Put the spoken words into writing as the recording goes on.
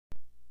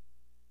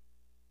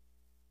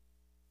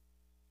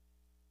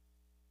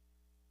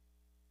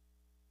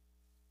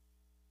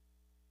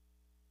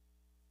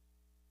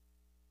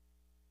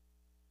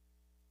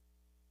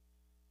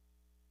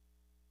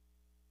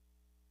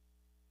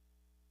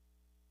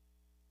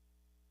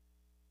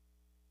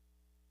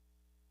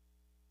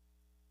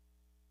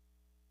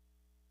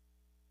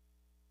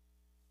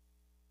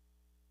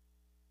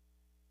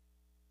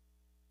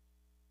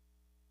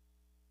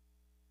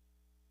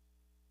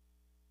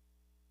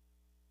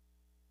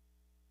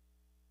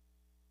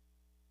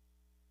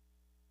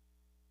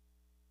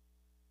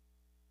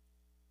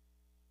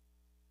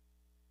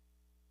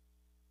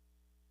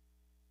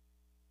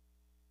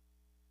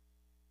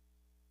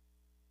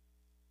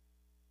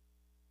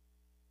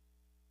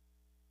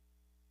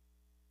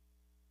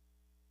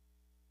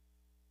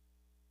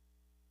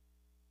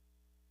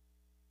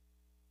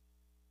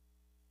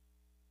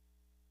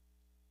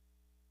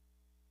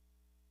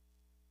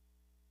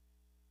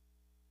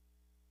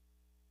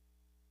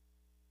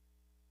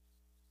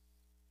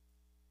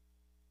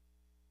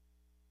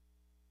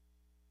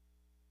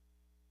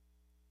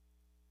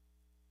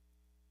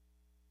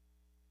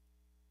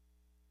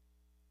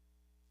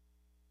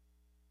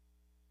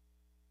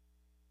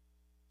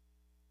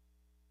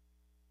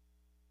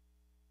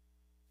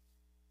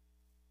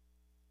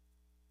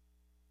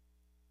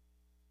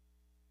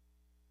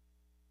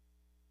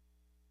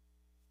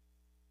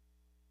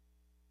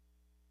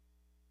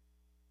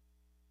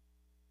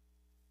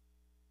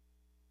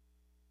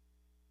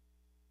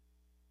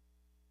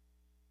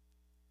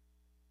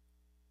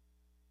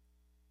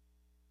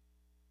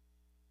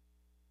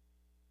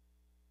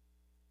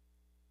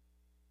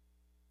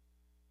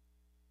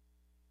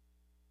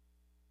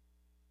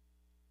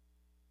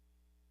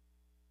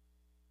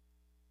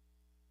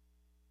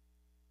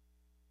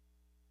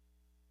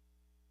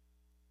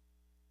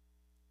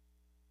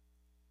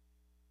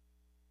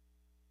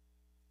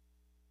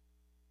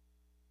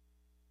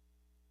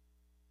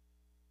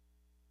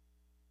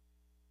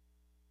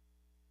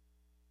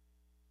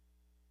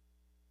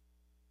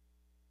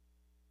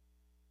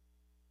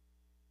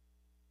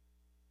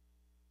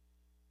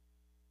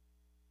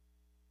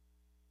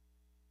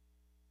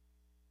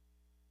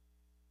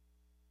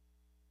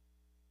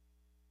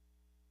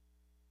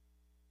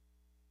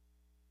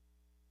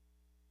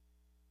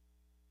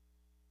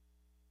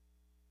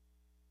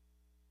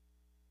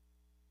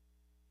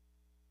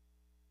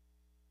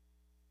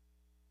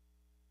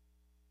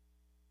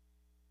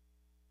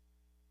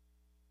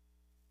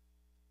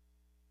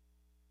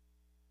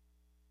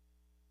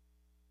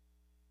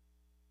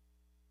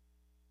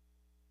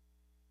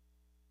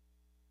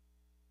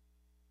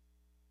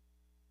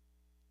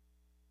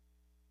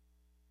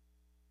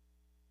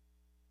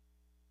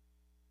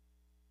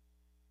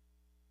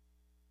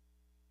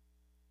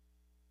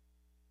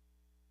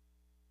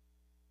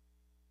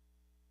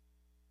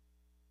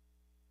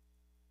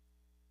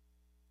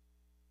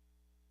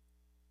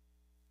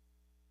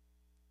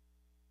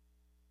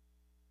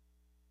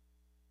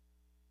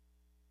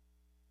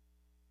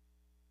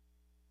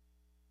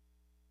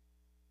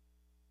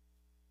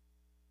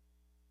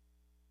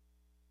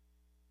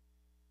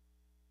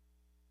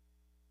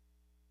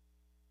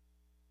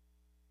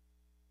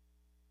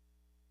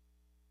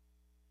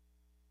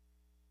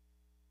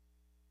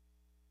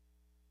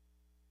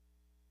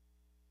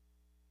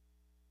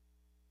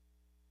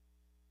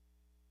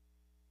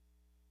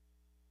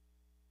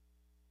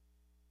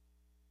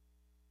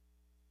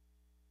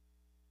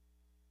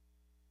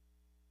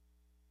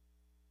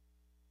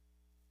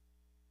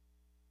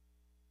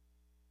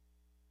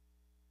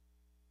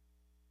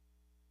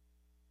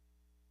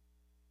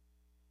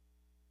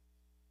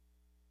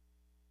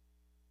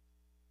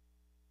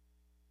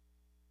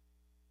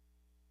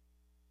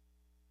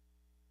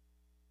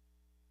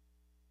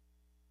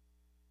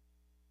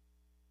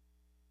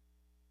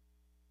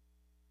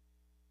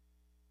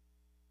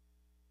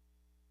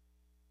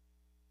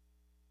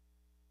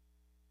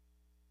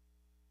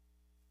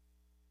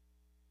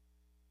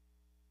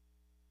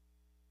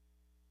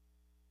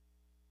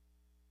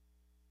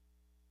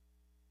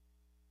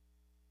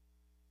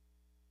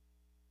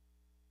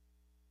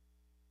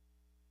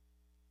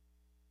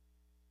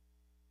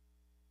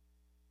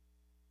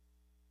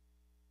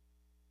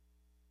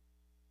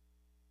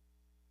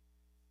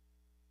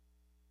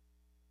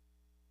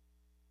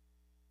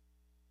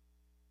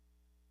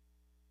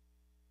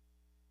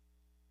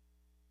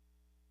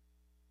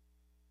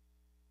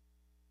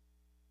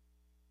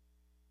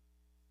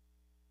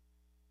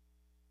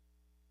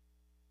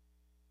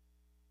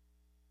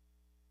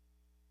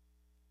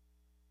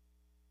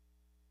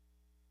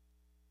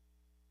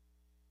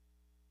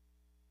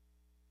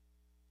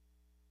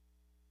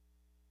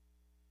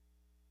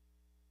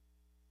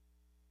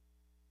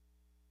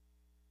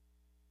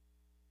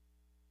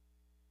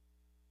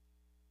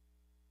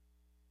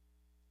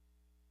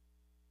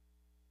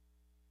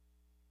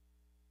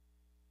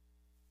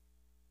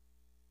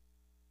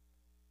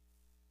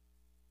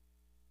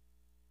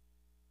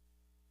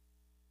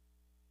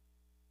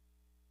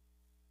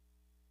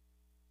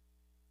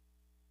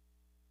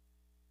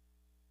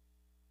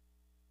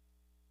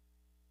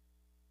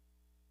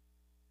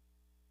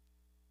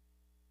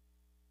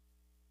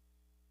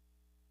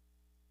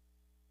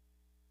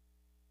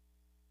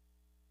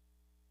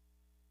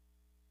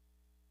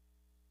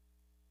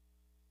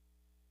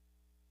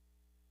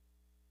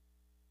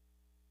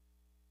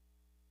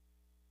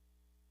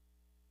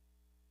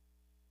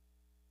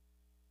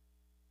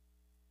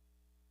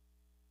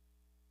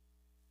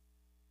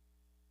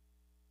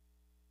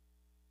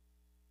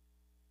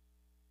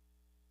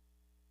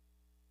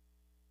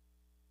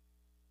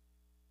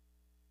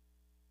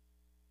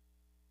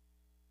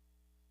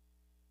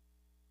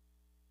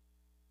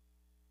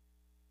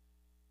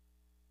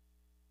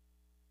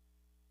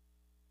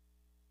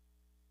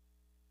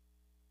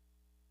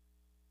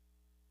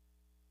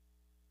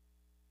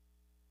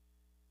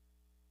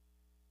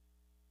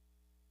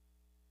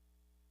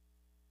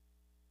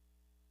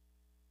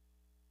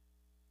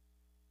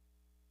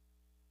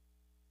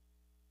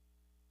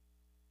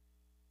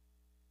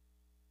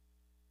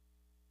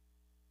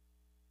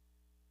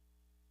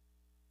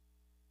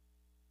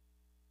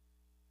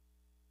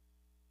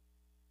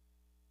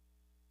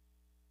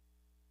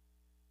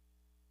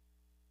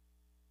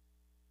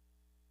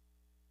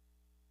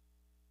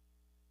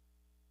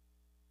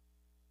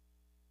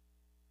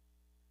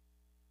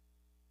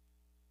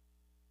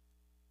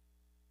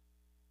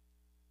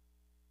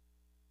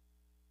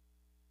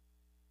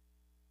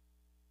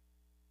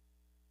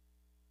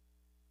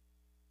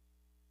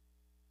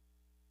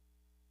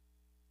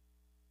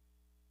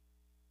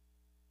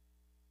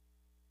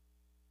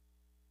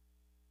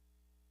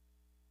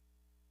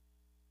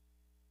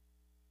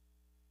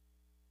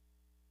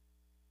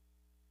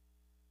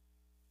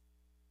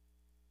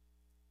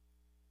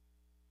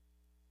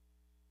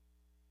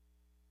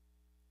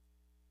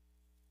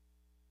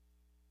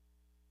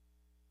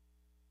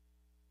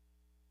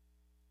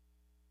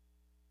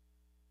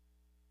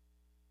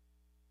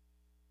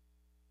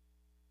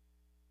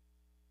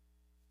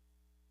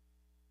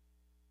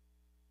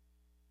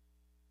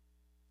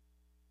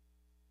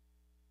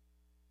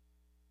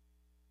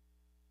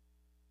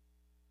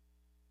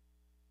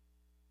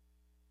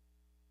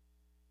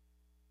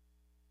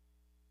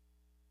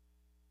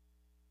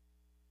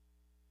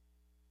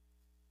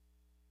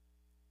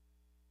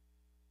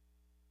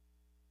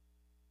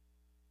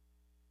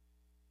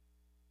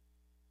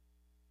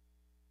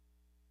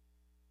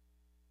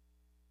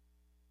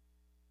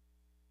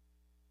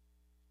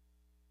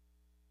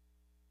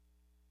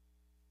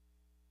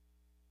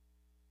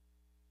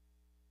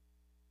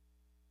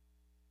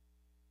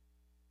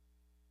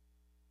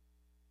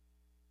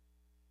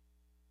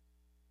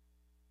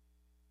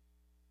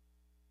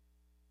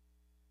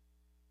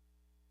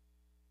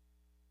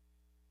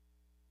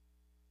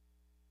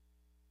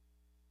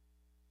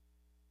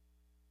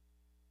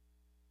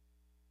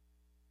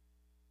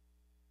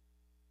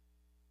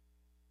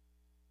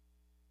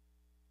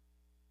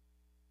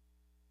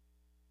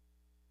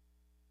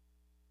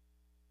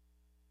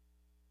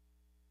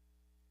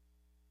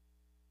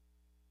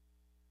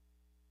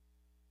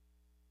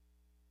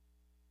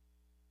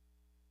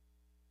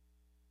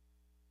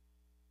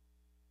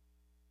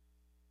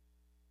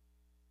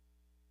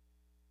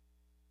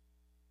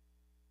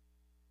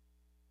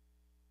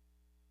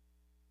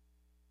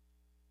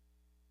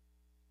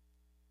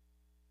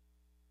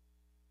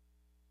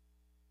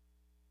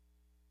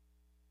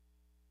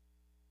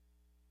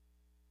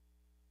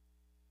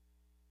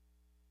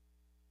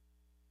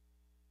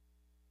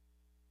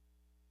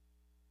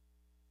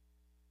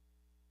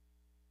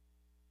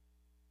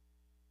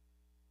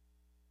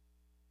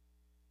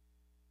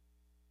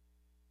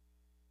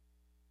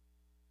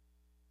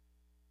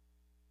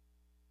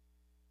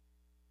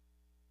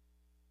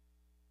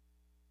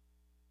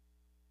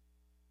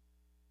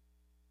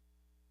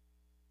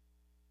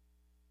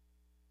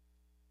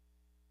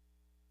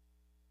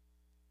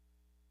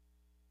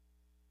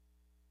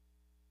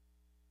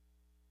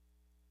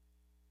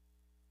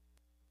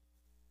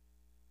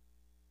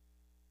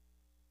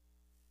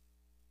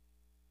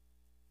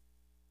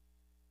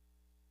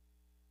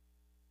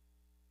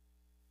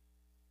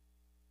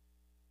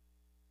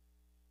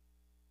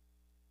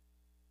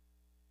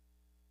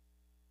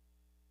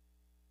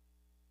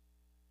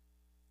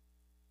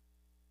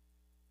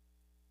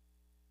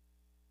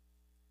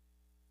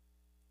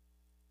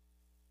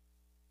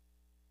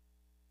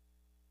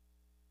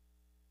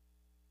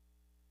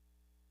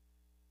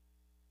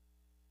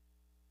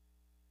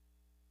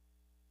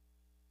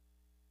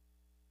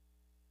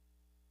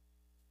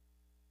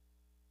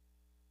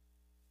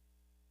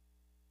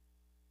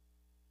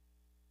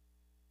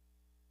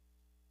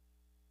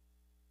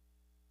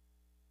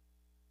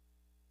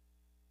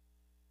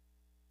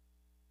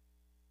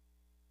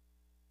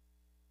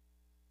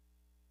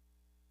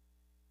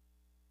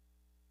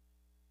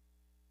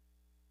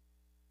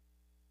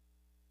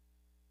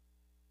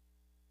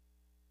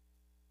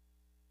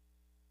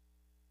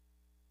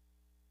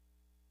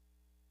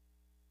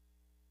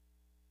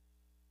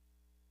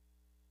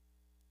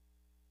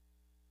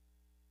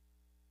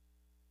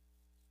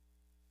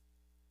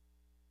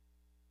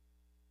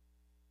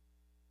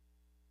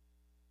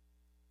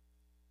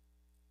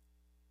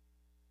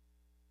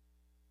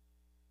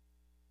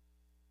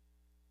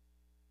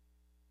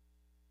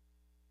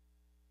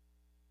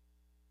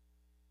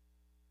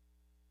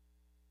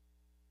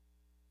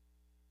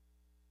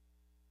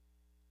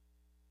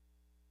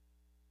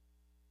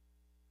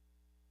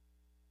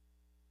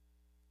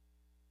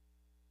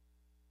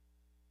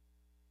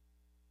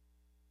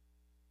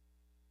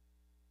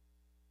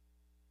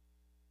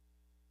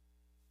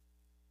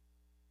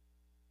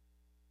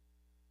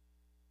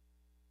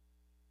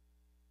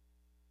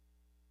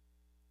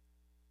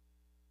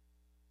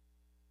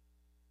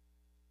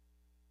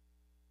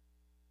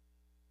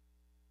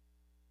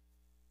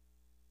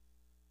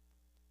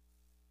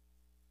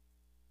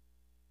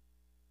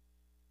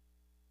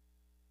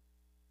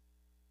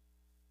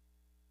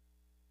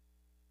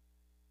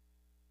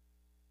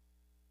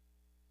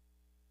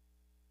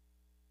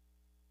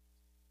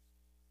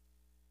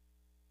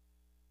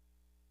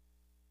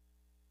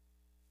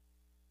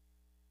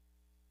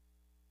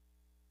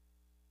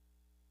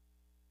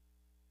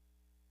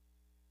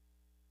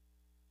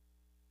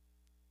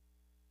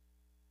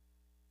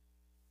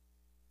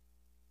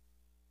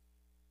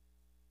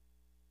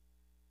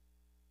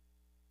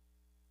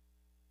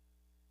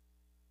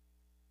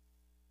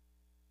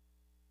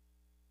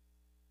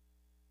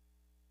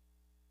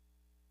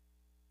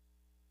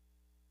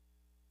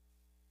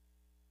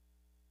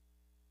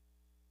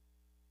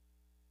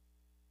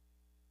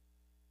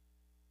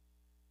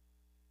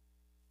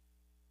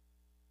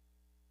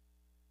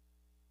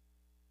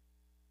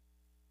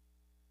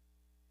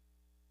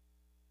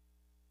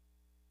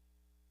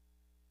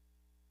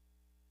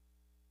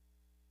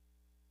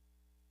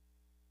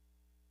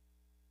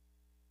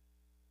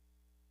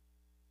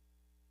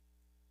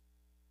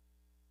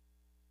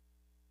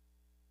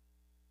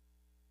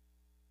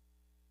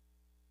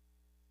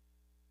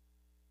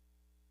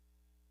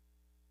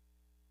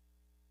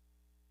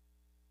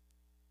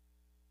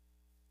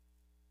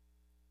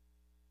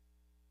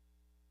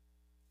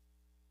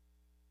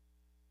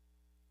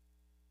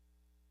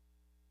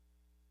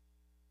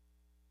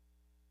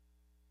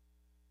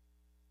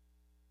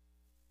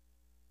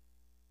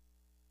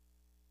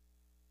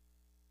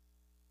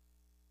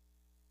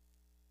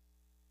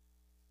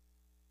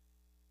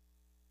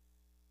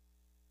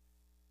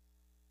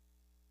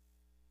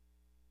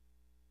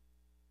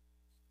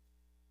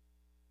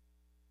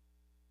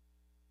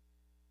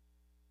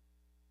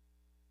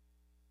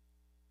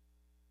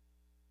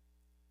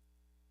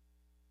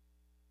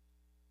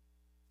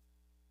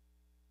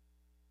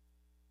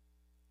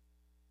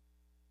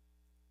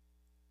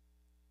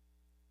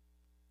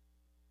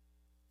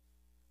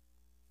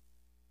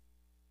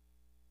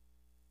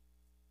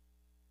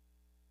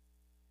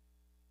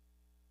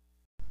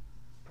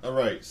All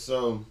right,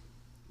 so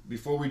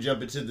before we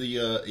jump into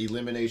the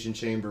Elimination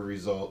Chamber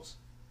results,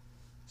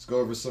 let's go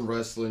over some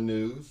wrestling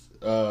news.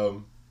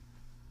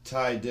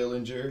 Ty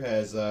Dillinger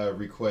has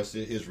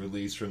requested his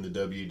release from the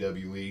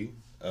WWE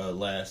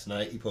last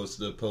night. He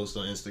posted a post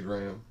on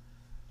Instagram,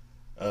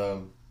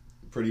 um,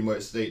 pretty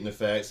much stating the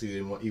facts.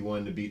 He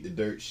wanted to beat the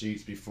dirt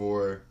sheets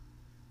before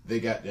they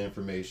got the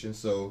information.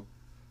 So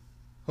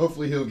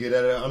hopefully he'll get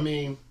at it. I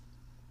mean,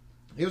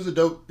 he was a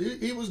dope.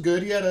 He was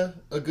good. He had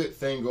a good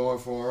thing going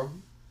for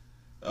him.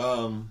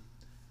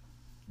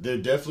 There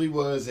definitely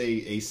was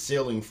a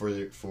ceiling for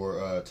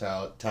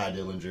Ty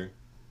Dillinger.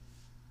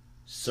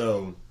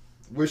 So,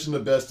 wish him the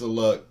best of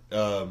luck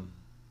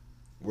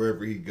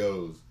wherever he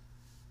goes.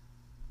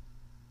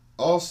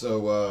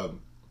 Also,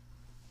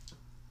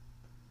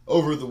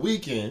 over the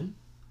weekend,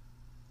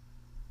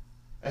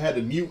 I had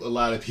to mute a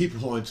lot of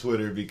people on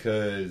Twitter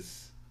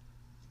because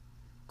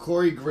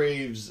Corey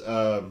Graves'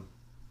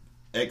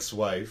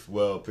 ex-wife,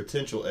 well,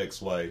 potential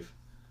ex-wife,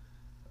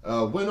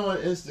 went on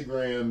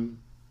Instagram,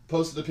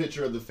 posted a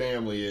picture of the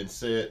family, and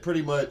said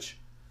pretty much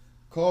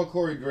called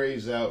Corey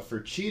Graves out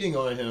for cheating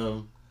on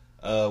him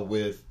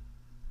with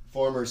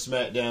former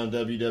SmackDown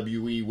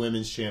WWE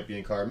Women's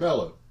Champion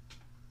Carmella.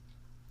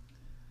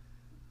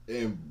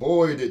 And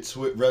boy, did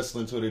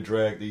wrestling Twitter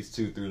drag these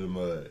two through the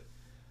mud.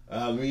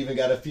 We even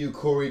got a few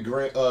Corey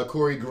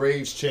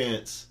Graves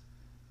chants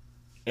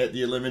at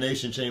the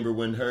Elimination Chamber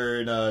when her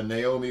and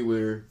Naomi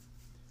were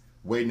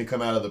waiting to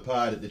come out of the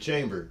pod at the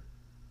chamber.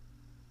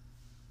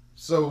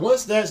 So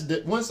once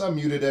I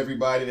muted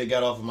everybody, they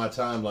got off of my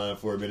timeline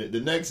for a minute. The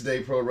next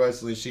day, Pro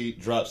Wrestling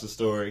Sheet drops a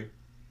story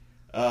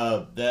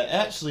that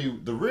actually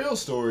the real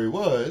story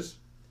was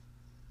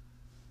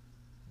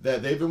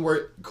that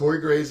Corey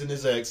Graves and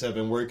his ex have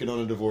been working on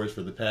a divorce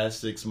for the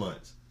past 6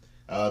 months.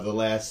 The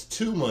last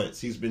 2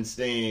 months, he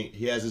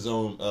has his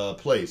own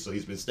place, so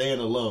he's been staying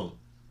alone.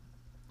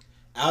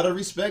 Out of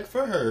respect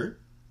for her,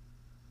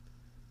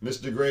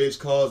 Mr. Graves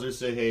calls her,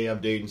 said, "Hey,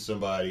 I'm dating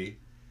somebody."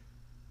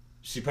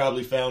 She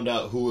probably found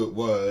out who it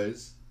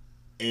was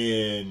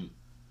and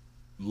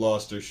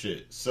lost her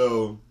shit.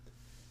 So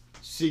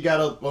she got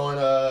up on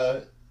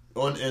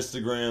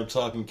Instagram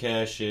talking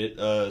cash shit.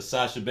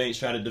 Sasha Banks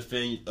tried to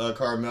defend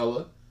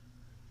Carmella,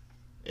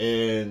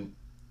 and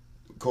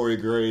Corey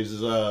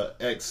Graves'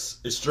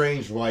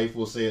 ex-estranged wife,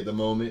 we'll say at the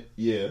moment,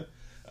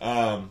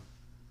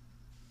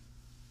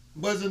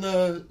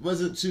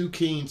 wasn't too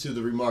keen to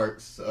the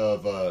remarks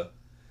of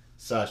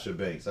Sasha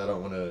Banks. I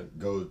don't want to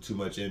go too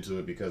much into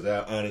it because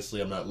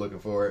honestly I'm not looking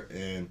for it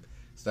and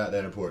it's not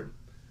that important.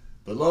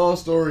 But long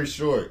story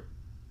short,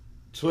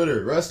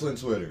 wrestling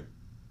Twitter,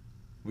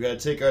 we gotta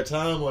take our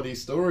time on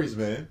these stories,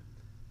 man.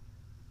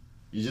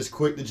 You're just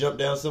quick to jump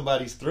down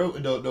somebody's throat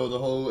and don't know the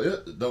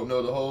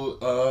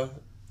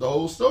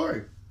whole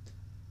story.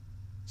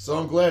 So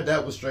I'm glad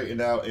that was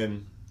straightened out,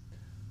 and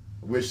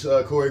wish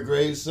Corey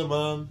Graves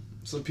some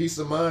peace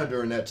of mind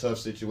during that tough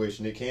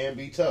situation. It can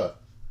be tough.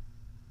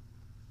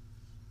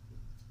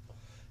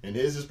 And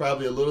his is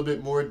probably a little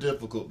bit more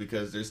difficult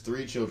because there's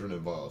 3 children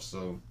involved.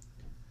 So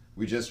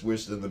we just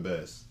wish them the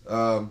best.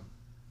 All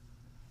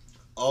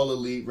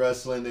Elite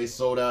Wrestling, they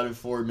sold out in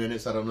 4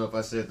 minutes. I don't know if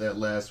I said that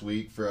last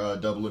week for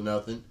Double or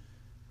Nothing.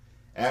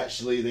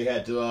 Actually, they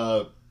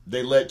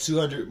let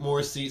 200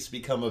 more seats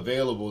become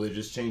available. They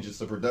just changed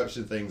some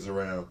production things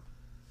around.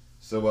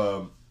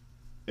 So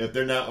if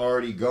they're not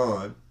already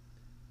gone,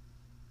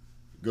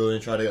 go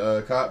and try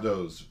to cop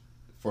those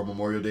for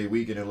Memorial Day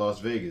weekend in Las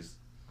Vegas.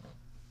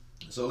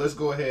 So let's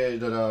go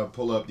ahead and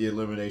pull up the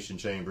Elimination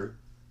Chamber.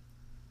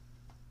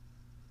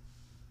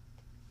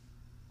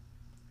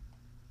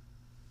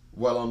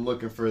 While I'm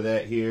looking for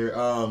that here,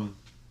 I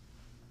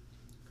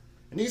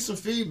need some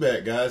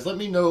feedback, guys. Let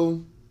me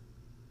know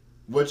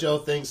what y'all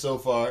think so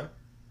far.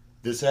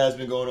 This has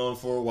been going on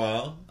for a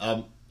while.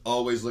 I'm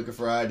always looking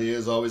for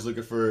ideas, always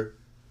looking for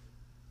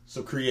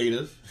some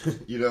creative.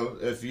 You know,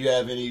 if you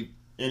have any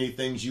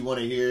things you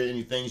want to hear,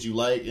 any things you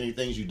like, any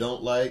things you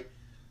don't like.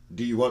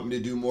 Do you want me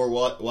to do more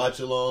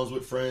watch-alongs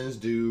with friends?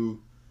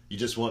 Do you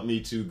just want me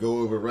to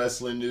go over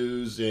wrestling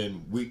news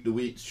and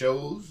week-to-week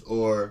shows?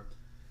 Or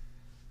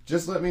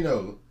just let me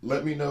know.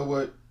 Let me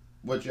know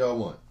what y'all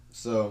want.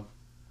 So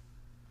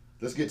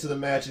let's get to the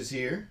matches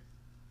here.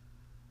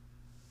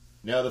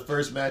 Now, the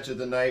first match of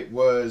the night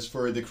was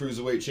for the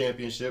Cruiserweight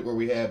Championship, where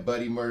we had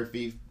Buddy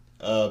Murphy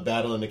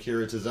battling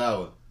Akira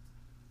Tozawa.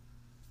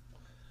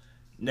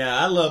 Now,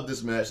 I love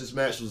this match. This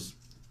match was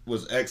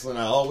excellent.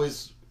 I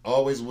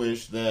always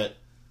wish that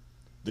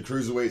the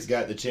Cruiserweights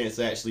got the chance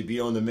to actually be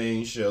on the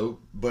main show,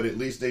 but at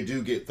least they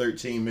do get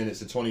 13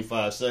 minutes and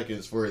 25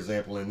 seconds, for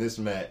example, in this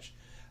match.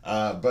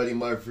 Buddy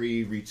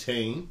Murphy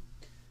retained.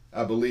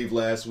 I believe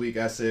last week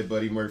I said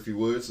Buddy Murphy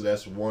would, so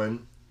that's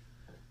one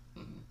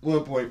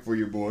point for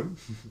your boy.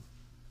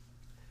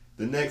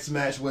 The next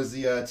match was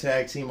the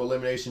Tag Team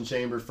Elimination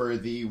Chamber for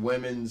the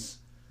Women's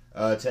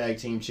Tag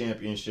Team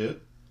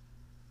Championship.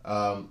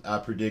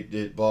 I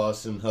predicted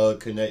Boss and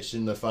Hug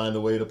Connection to find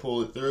a way to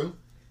pull it through.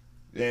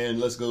 And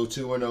let's go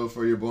 2-0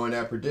 for your boy in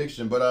that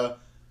prediction. But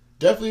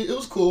definitely it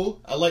was cool.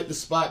 I like the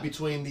spot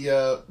between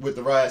the with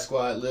the Riot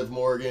Squad, Liv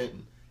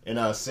Morgan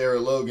and Sarah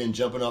Logan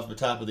jumping off the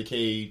top of the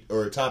cage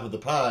or top of the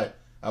pod,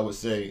 I would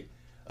say,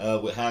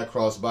 with high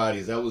cross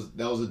bodies. That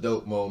was a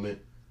dope moment.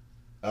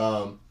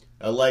 I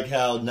like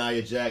how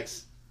Nia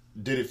Jax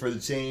did it for the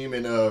team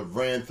and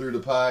ran through the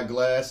pod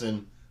glass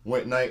and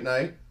went night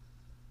night.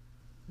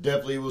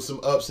 Definitely was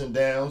some ups and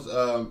downs.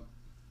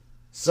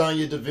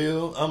 Sonya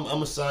Deville,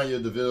 I'm a Sonya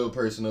Deville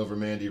person over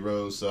Mandy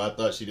Rose, so I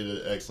thought she did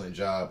an excellent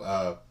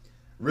job.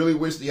 Really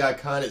wish the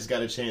Iconics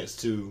got a chance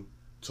to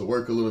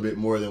work a little bit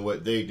more than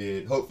what they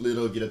did. Hopefully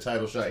they'll get a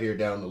title shot here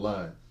down the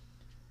line.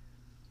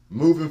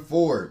 Moving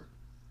forward,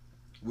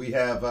 we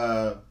have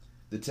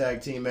the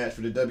tag team match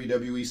for the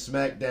WWE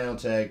SmackDown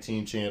Tag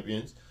Team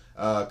Champions.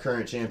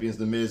 Current champions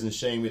The Miz and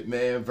Shane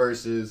McMahon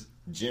versus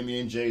Jimmy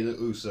and Jay the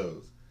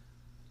Usos.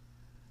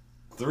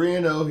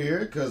 3-0 here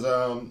because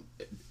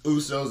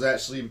Usos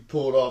actually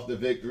pulled off the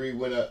victory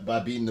by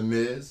beating The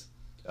Miz.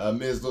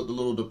 Miz looked a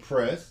little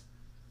depressed.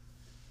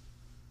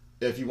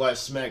 If you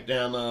watched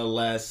SmackDown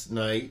last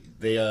night,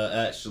 they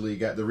actually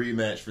got the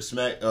rematch for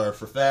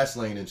for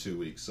Fastlane in 2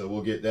 weeks, so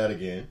we'll get that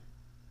again.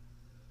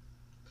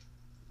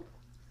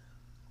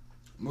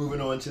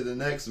 Moving on to the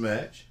next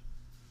match.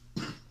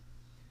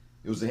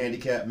 It was a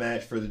handicap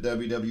match for the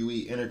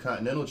WWE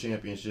Intercontinental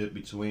Championship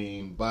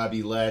between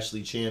Bobby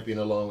Lashley, champion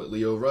along with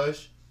Lio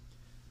Rush,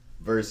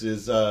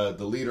 versus the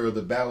leader of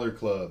the Balor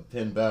Club,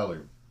 Finn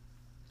Balor.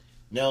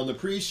 Now in the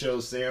pre-show,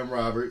 Sam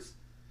Roberts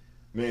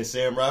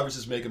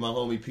is making my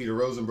homie Peter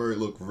Rosenberg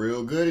look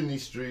real good in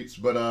these streets,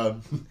 but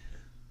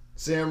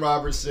Sam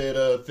Roberts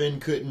said Finn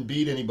couldn't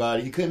beat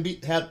anybody. He couldn't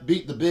beat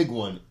the big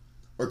one,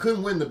 or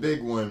couldn't win the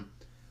big one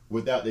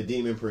without the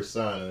Demon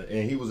Persona,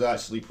 and he was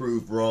actually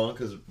proved wrong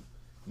because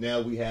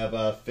now we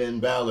have Finn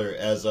Balor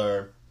as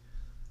our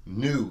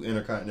new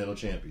Intercontinental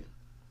Champion.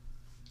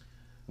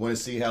 Want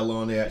to see how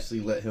long they actually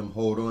let him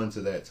hold on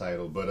to that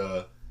title,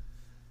 but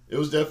it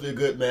was definitely a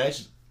good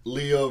match.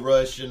 Lio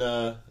Rush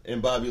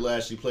and Bobby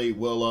Lashley played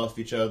well off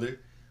each other.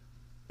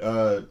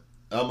 I'm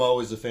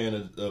always a fan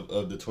of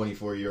the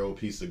 24-year-old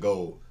piece of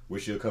gold.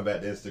 Wish he'll come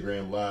back to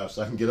Instagram Live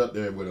so I can get up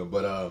there with him,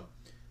 but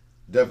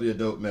definitely a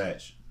dope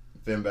match.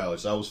 Finn Balor.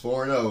 So I was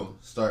 4-0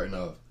 starting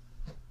off.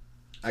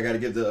 I got to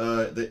give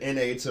the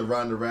NA to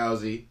Ronda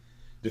Rousey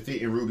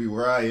defeating Ruby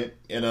Riott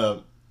in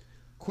a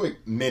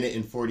quick minute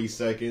and 40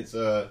 seconds.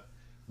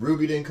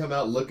 Ruby didn't come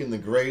out looking the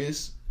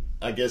greatest.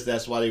 I guess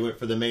that's why they went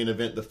for the main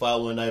event the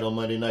following night on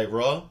Monday Night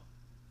Raw.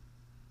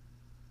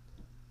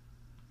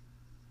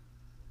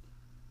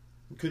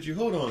 Could you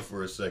hold on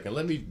for a second?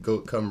 Let me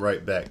come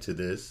right back to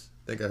this.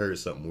 I think I heard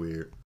something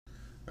weird.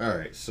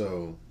 Alright,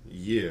 so,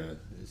 yeah.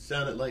 It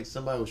sounded like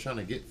somebody was trying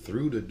to get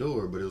through the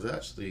door, but it was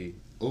actually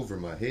over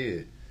my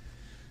head.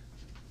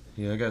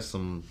 Yeah, I got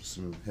some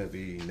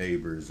heavy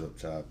neighbors up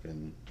top,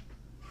 and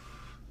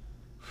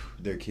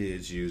their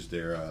kids use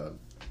their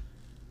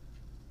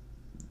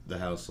the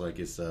house like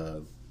it's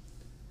a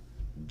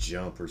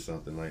jump or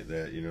something like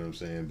that, you know what I'm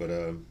saying? But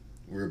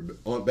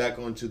we're back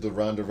onto the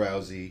Ronda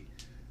Rousey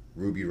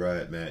Ruby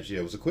Riott match. Yeah,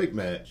 it was a quick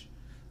match,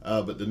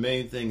 but the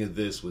main thing of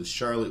this was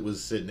Charlotte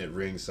was sitting at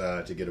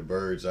ringside to get a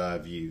bird's eye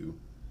view,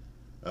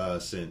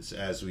 since,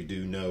 as we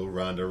do know,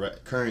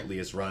 currently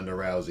it's Ronda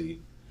Rousey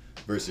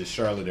versus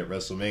Charlotte at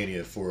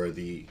WrestleMania for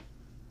the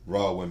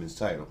Raw Women's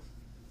title.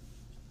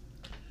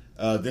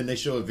 Then they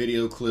show a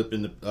video clip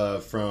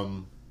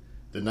from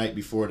the night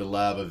before the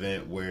live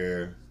event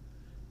where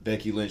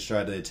Becky Lynch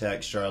tried to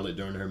attack Charlotte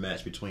during her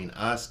match between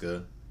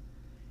Asuka,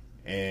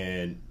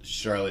 and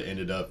Charlotte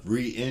ended up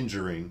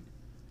re-injuring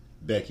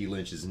Becky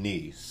Lynch's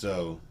knee.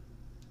 So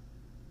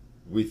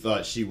we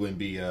thought she wouldn't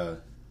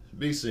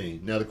be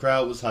seen. Now the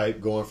crowd was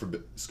hyped, going for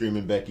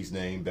screaming Becky's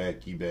name,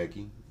 Becky,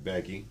 Becky,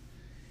 Becky.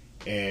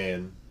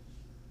 And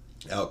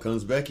out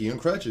comes Becky in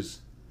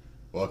crutches,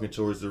 walking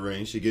towards the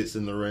ring. She gets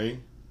in the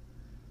ring,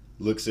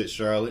 looks at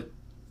Charlotte,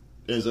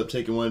 ends up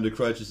taking one of the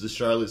crutches to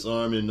Charlotte's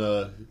arm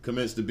and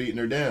commences to beating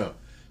her down.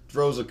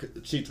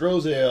 She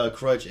throws a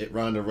crutch at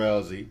Ronda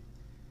Rousey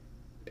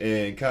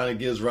and kind of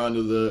gives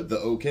Ronda the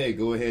okay,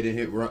 go ahead and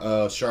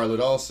hit Charlotte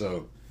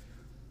also.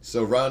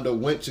 So Ronda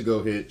went to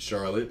go hit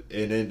Charlotte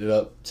and ended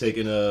up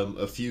taking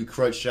a few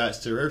crutch shots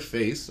to her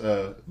face,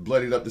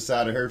 bloodied up the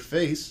side of her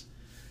face,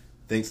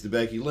 thanks to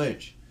Becky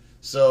Lynch.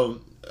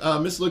 So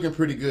it's looking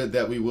pretty good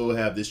that we will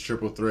have this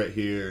triple threat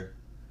here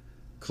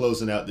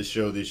closing out the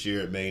show this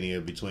year at Mania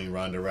between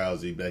Ronda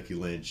Rousey, Becky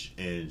Lynch,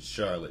 and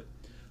Charlotte.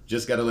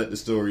 Just got to let the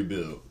story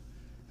build.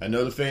 I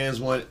know the fans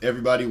wanted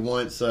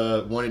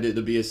it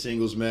to be a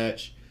singles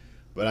match,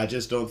 but I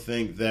just don't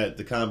think that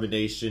the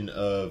combination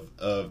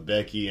of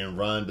Becky and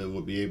Ronda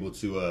will be able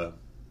to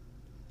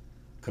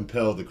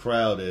compel the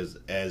crowd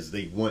as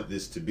they want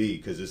this to be,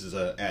 because this is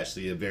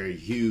actually a very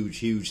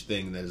huge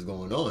thing that is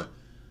going on.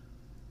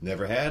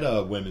 Never had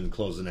women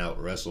closing out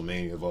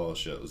WrestleMania of all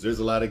shows. There's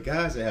a lot of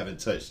guys that haven't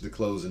touched the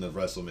closing of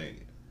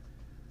WrestleMania.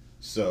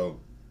 So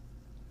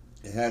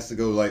it has to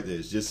go like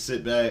this. Just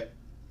sit back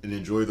and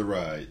enjoy the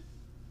ride.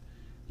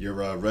 Your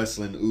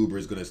wrestling Uber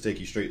is going to take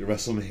you straight to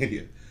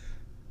WrestleMania.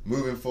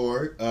 Moving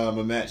forward, a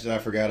match that I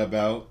forgot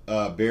about.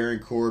 Baron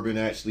Corbin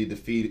actually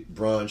defeated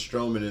Braun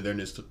Strowman in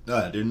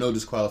their no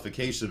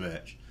disqualification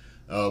match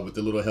with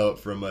a little help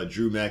from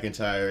Drew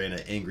McIntyre and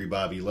an angry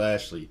Bobby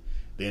Lashley.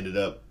 They ended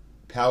up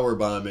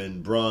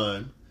powerbombing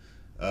Braun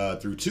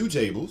through 2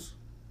 tables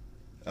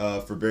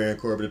for Baron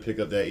Corbin to pick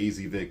up that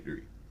easy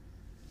victory.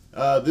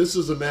 This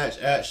was a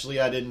match. Actually,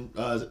 I didn't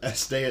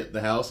stay at the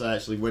house. I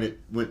actually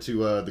went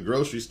to the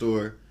grocery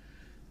store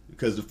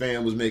because the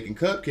fam was making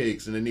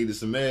cupcakes and they needed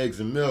some eggs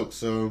and milk,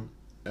 so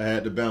I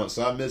had to bounce.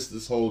 So I missed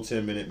this whole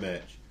 10-minute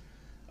match,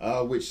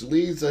 which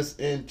leads us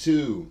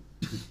into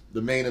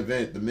the main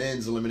event, the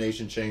men's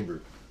elimination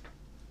chamber.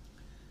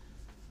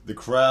 The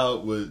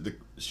crowd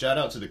shout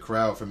out to the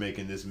crowd for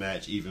making this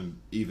match even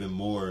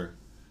more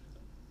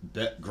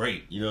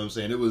great. You know what I'm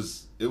saying? It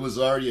was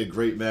already a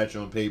great match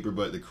on paper,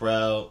 but the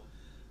crowd,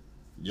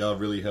 y'all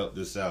really helped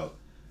this out.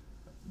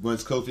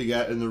 Once Kofi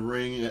got in the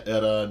ring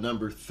at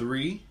number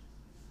 3,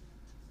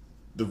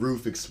 the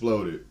roof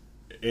exploded,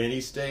 and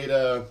he stayed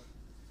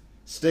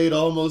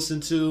almost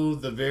until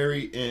the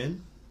very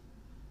end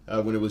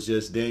when it was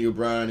just Daniel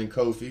Bryan and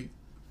Kofi.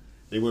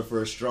 They went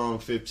for a strong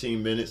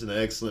 15 minutes and an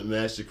excellent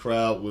match. The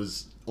crowd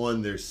was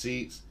on their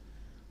seats.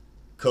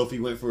 Kofi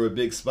went for a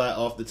big spot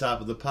off the top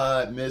of the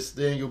pod, missed.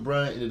 Daniel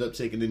Bryan ended up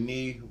taking the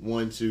knee.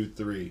 1, 2,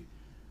 3.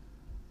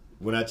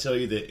 When I tell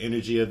you the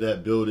energy of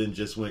that building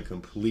just went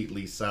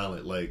completely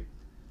silent, like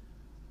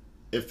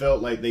it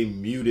felt like they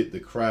muted the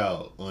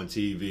crowd on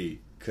TV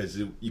because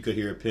you could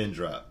hear a pin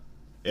drop.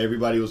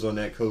 Everybody was on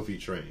that Kofi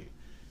train.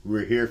 We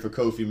were here for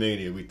Kofi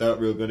Mania. We thought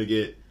we were going to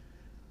get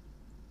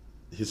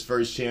his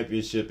first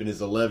championship in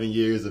his 11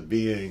 years of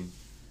being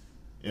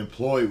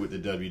employed with the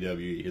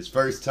WWE. His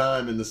first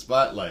time in the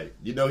spotlight.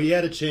 You know, he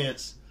had a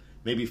chance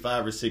maybe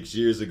 5 or 6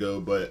 years ago,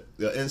 but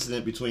the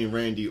incident between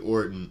Randy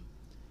Orton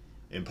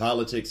and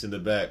politics in the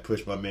back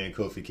pushed my man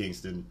Kofi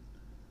Kingston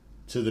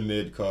to the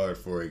mid-card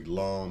for a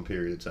long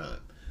period of time.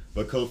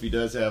 But Kofi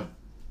does have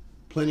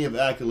plenty of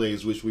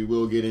accolades, which we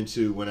will get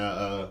into when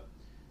I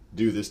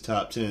do this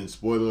top 10.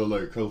 Spoiler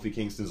alert, Kofi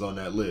Kingston's on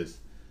that list.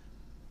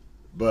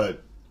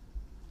 But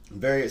I'm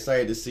very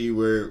excited to see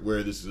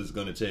where this is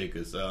going to take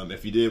us.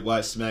 If you did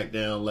watch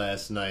SmackDown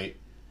last night,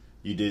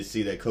 you did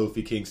see that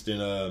Kofi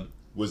Kingston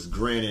was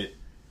granted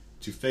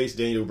to face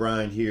Daniel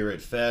Bryan here at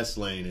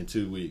Fastlane in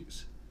 2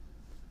 weeks.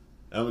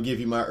 I'm going to give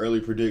you my early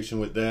prediction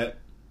with that.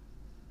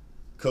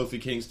 Kofi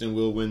Kingston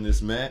will win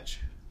this match,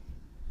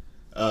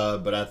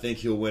 but I think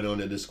he'll win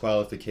on a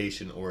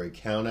disqualification or a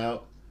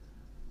countout.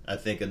 I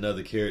think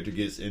another character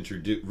gets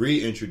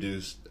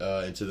reintroduced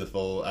into the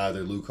fold,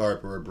 either Luke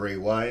Harper or Bray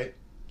Wyatt.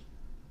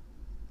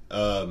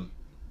 So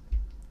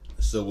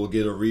we'll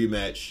get a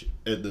rematch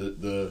at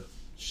the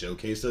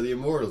Showcase of the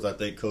Immortals. I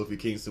think Kofi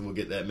Kingston will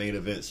get that main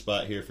event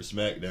spot here for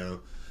SmackDown,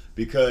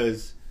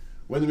 because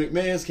when the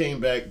McMahons came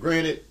back,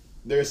 granted,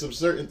 there's some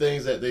certain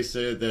things that they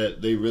said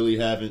that they really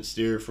haven't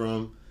steered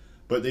from,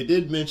 but they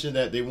did mention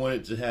that they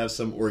wanted to have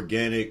some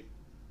organic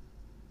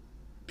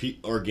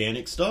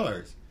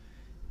stars.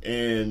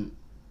 And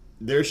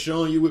they're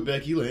showing you with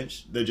Becky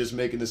Lynch. They're just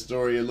making the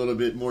story a little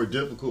bit more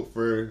difficult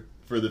for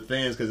the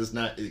fans because it's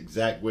not the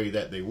exact way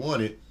that they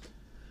want it.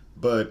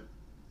 But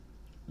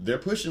they're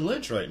pushing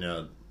Lynch right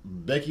now.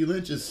 Becky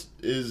Lynch is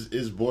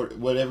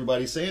what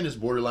everybody's saying is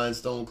borderline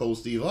Stone Cold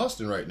Steve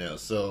Austin right now.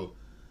 So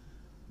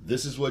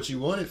this is what you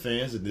wanted,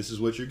 fans, and this is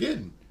what you're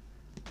getting.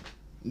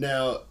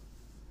 Now,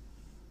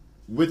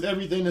 with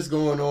everything that's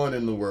going on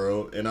in the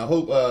world, and I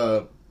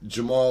hope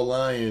Jamal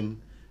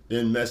Lyon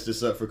didn't mess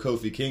this up for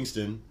Kofi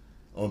Kingston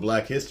on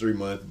Black History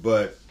Month,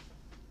 but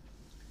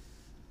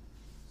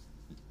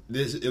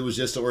it was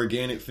just an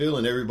organic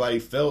feeling. Everybody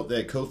felt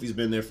that Kofi's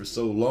been there for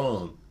so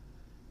long,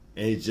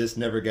 and he just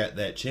never got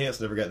that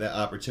chance, never got that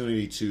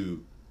opportunity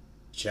to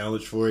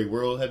challenge for a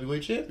World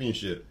Heavyweight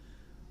Championship.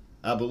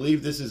 I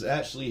believe this is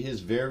actually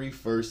his very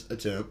first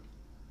attempt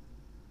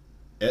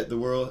at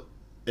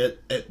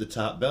the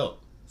top belt.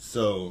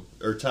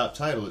 Or top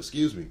title,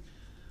 excuse me.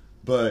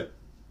 But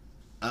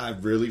I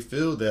really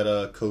feel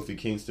that Kofi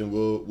Kingston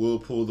will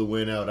pull the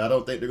win out. I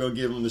don't think they're going to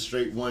give him the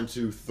straight 1,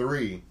 2,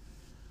 3.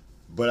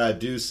 But I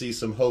do see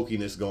some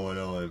hokiness going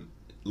on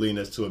leading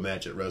us to a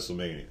match at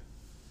WrestleMania.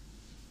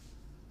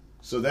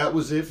 So that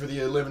was it for the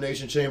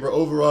Elimination Chamber.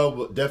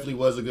 Overall, definitely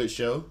was a good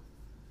show.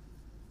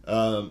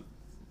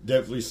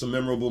 Definitely some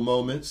memorable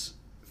moments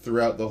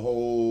throughout the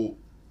whole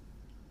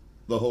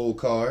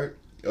card,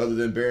 other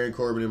than Baron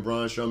Corbin and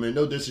Braun Strowman.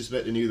 No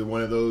disrespect to neither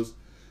one of those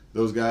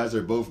guys.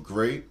 They're both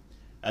great.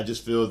 I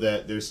just feel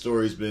that their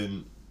story's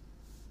been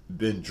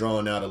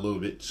drawn out a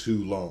little bit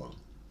too long,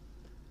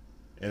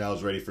 and I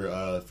was ready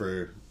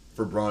for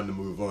Braun to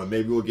move on.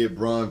 Maybe we'll get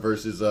Braun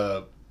versus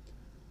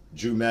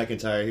Drew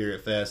McIntyre here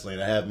at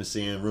Fastlane. I have been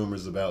seeing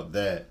rumors about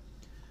that.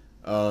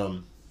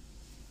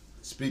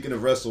 Speaking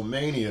of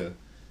WrestleMania,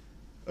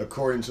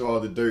 according to all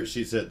the dirt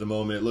sheets at the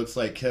moment, it looks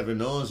like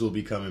Kevin Owens will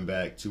be coming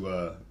back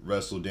to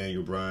wrestle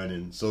Daniel Bryan,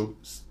 and so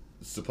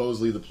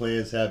supposedly the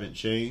plans haven't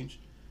changed.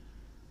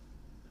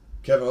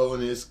 Kevin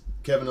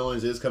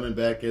Owens is coming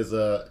back as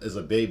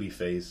a baby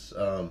face.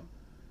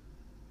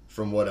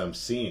 from what I'm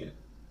seeing.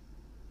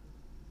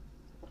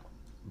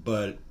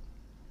 But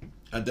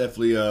I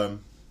definitely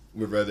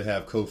would rather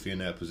have Kofi in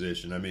that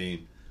position. I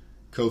mean,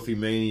 Kofi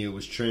Mania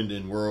was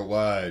trending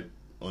worldwide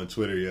on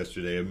Twitter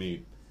yesterday. I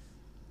mean,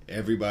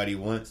 everybody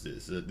wants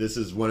this. This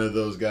is one of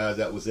those guys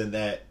that was in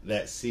that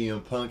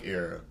CM Punk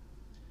era,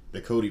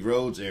 the Cody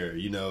Rhodes era,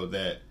 you know,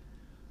 that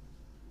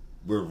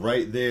we're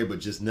right there but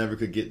just never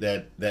could get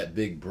that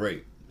big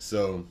break.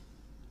 So,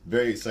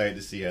 very excited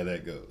to see how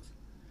that goes.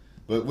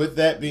 But with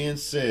that being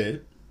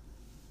said,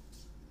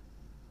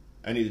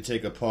 I need to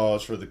take a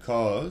pause for the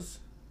cause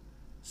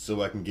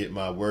so I can get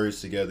my words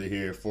together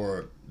here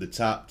for the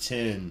top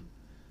 10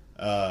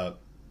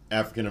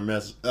 African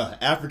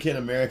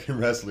American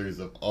wrestlers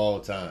of all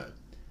time.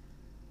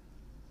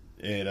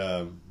 And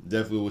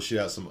definitely we'll shoot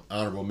out some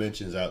honorable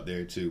mentions out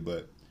there too,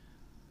 but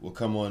we'll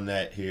come on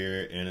that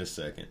here in a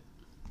second.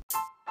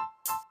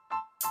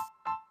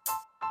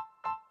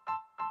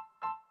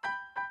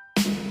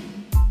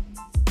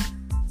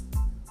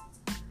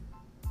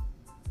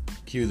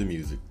 Cue the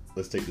music.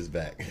 Let's take this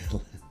back.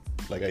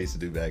 Like I used to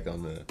do back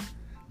on the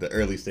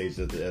early stages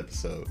of the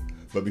episode.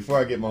 But before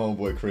I get my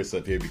homeboy Chris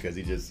up here, because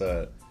he just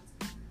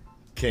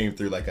came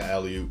through like an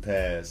alley-oop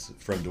pass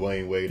from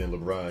Dwayne Wade and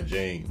LeBron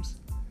James,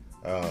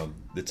 to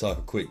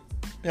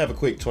have a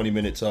quick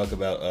 20-minute talk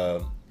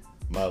about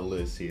my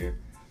list here.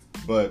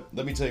 But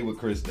let me tell you what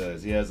Chris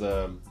does. He has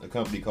a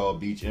company called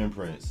Beach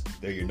Imprints.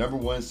 They're your number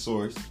one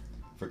source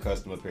for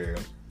custom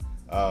apparel.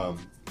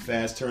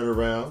 Fast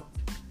turnaround,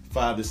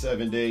 5 to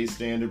 7 days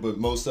standard, but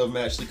most of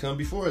them actually come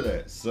before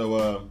that.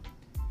 So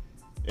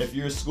if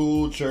you're a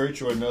school,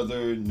 church, or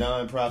another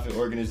non-profit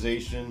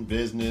organization,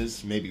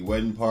 business, maybe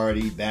wedding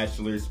party,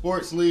 bachelor,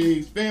 sports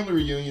leagues, family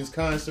reunions,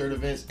 concert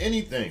events,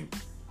 anything,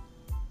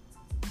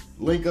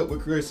 link up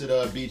with Chris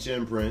at Beach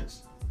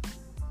Imprints.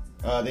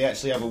 They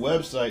actually have a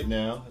website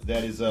now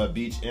that is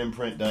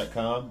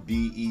beachimprint.com,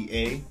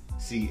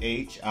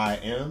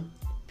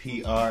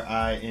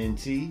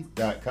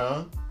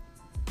 BEACHIMPRINT.com.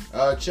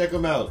 Check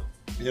them out.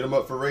 Hit them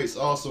up for rates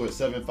also at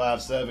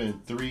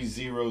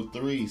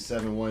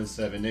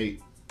 757-303-7178.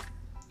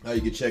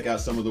 You can check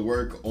out some of the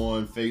work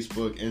on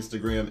Facebook,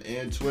 Instagram,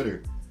 and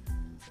Twitter.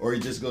 Or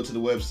you just go to the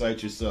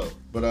website yourself.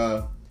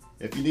 But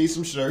if you need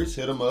some shirts,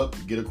 hit them up.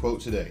 Get a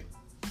quote today.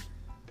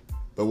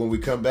 But when we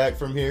come back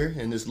from here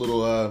and this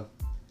little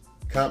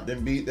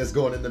Compton beat that's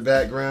going in the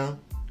background,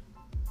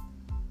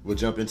 we'll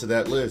jump into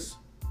that list.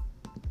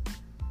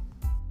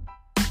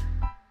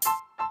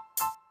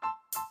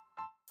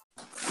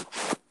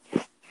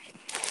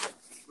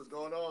 What's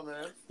going on,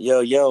 man?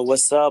 Yo,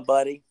 what's up,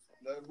 buddy?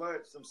 Nothing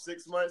much. Some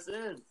 6 months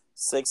in.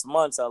 6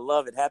 months, I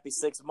love it. Happy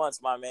 6 months,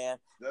 my man.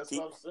 That's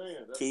what I'm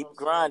saying. Keep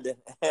grinding.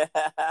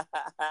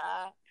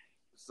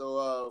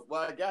 So,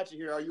 well, I got you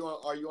here. Are you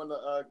on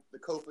the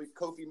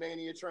Kofi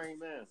Mania train,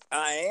 man?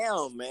 I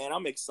am, man.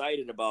 I'm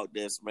excited about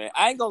this, man.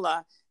 I ain't gonna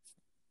lie.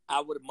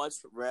 I would much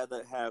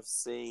rather have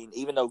seen,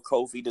 even though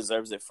Kofi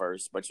deserves it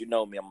first, but you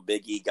know me, I'm a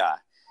Big E guy.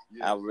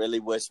 Yeah. I really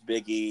wish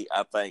Big E.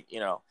 I think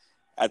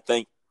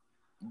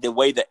the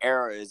way the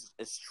era is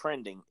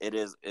trending,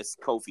 it's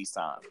Kofi's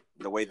time.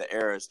 The way the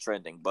era is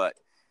trending, but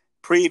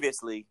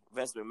previously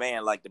Vince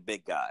McMahon liked the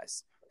big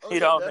guys. You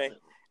know what I mean?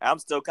 I'm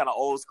still kind of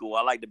old school.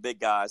 I like the big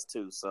guys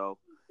too. So,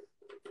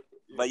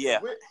 but yeah.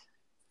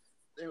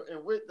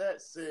 And with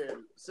that said,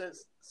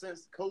 since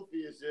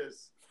Kofi is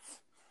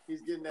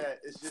he's getting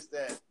it's just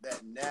that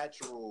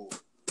natural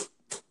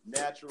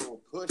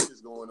push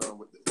is going on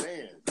with the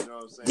fans. You know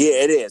what I'm saying?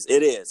 Yeah, it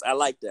is. I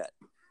like that.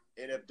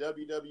 And if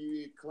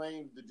WWE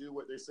claims to do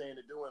what they're saying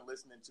to do and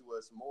listening to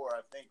us more,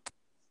 I think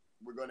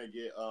we're going to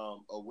get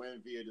a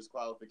win via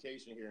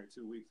disqualification here in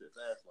 2 weeks at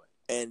Fastlane.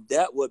 And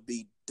that would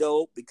be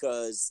dope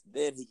because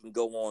then he can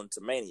go on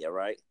to Mania,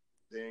 right?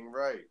 Dang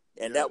right.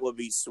 And that would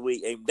be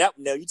sweet. And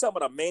now you talking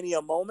about a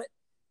Mania moment?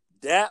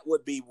 That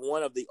would be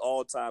one of the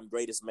all-time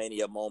greatest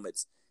Mania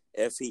moments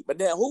but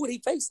then who would he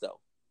face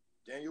though?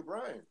 Daniel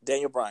Bryan.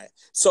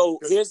 So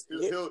he'll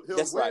win,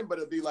 right. But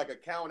it'll be like a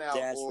count out.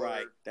 That's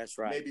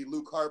right. Maybe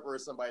Luke Harper or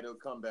somebody will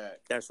come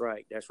back. That's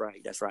right.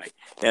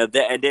 And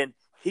then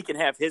he can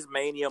have his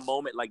Mania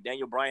moment like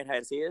Daniel Bryan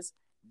has his.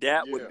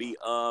 That would be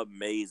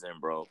amazing,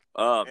 bro.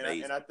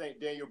 Amazing. And I think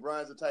Daniel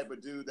Bryan's the type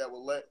of dude that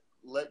will let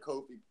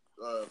Kofi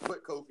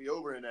put Kofi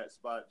over in that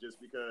spot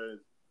just because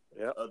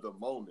of the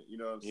moment. You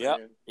know what I'm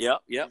saying?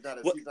 Yep. He's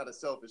not a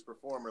selfish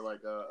performer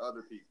like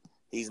other people.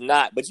 He's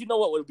not. But you know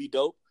what would be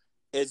dope?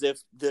 Is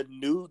if the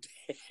New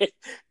Day,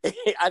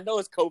 I know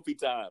it's Kofi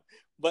time,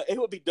 but it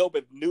would be dope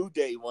if New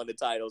Day won the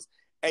titles,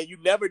 and you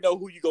never know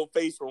who you're going to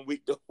face from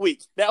week to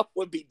week. That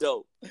would be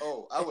dope.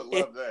 Oh, I would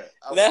love that.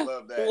 I would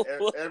love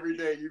that. Every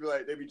day you'd be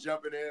like, they'd be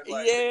jumping in,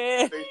 like,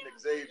 facing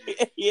Xavier.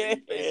 Yeah.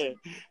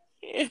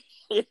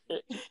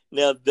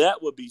 Now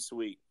that would be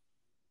sweet.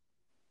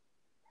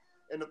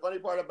 And the funny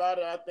part about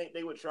it, I think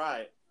they would try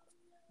it.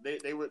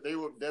 They would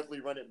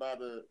definitely run it by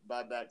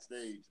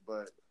backstage,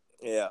 but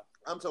yeah,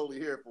 I'm totally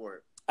here for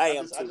it. I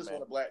just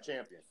want a black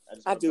champion.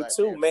 I do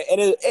too, man. And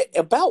it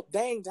about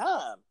dang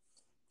time.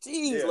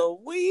 Jeez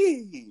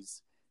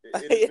Louise.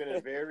 it has been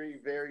a very,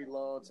 very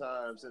long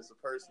time since a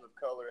person of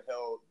color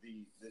held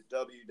the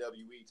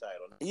WWE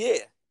title.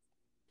 Yeah.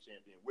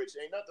 Champion, which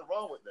ain't nothing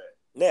wrong with that.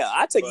 Now,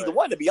 I take either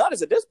one, to be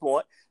honest, at this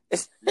point.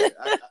 Yeah,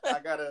 I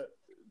gotta,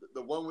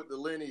 the one with the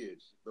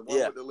lineage. The one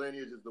with the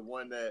lineage is the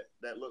one that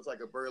looks like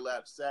a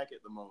burlap sack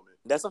at the moment.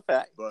 That's a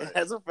fact.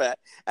 That's a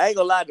fact. I ain't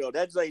gonna lie, though.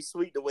 That ain't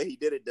sweet the way he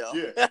did it, though.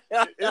 Yeah,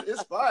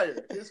 it's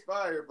fire. It's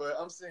fire, but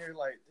I'm sitting here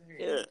like,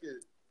 dang,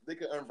 they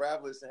could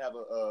unravel this and have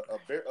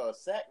a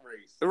sack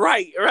race.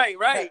 Right.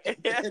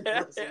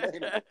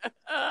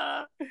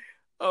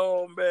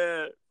 Oh,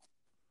 man.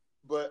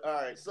 But, all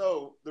right,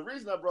 so the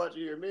reason I brought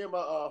you here, me and my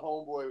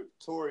homeboy,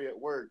 Tori, at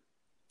work,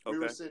 we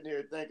were sitting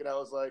here thinking, I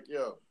was like,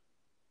 yo,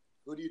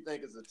 who do you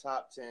think is the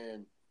top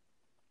 10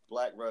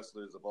 black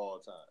wrestlers of all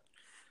time?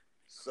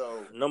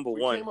 So, number we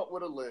one. Came up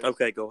with a list.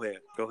 Okay, go ahead.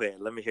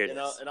 Let me hear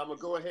this. And I'm going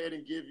to go ahead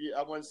and give you,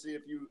 I want to see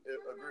if you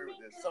agree with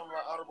this. Some of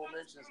my honorable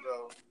mentions,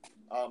 though,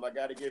 I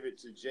got to give it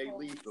to Jay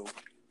Lethal.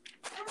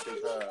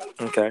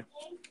 Okay.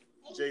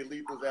 Jay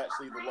Lethal's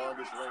actually the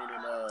longest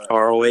reigning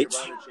ROH.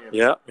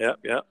 Champion. Yep.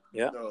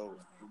 So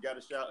we got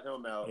to shout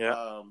him out. Yep.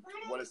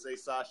 Want to say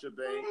Sasha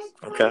Banks,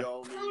 okay.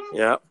 Naomi,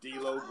 yep.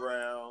 D'Lo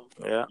Brown,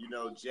 yeah.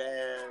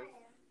 Jazz.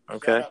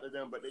 Okay. Shout out to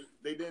them, but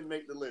they didn't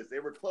make the list. They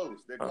were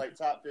close. They're like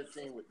top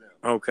 15 with them.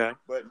 Okay.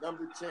 But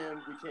number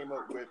 10, we came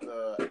up with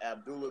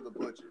Abdullah the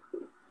Butcher.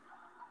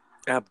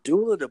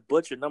 Abdullah the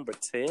Butcher, number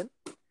 10?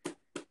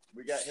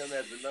 We got him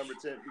as the number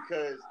 10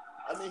 because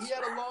I mean, he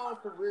had a long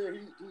career.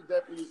 He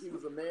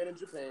was a man in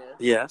Japan.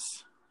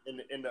 Yes.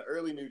 In the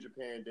early New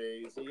Japan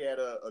days, he had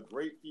a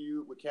great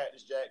feud with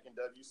Cactus Jack in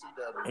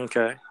WCW.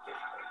 Okay.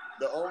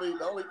 The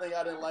only thing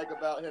I didn't like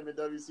about him in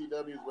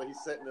WCW is when he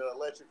sat in the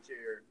electric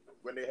chair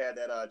when they had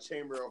that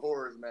Chamber of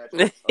Horrors match.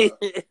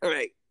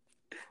 Right.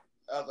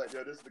 I was like,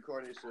 yo, this is the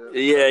corniest shit.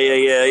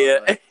 Yeah.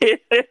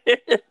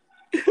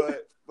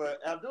 But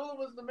Abdullah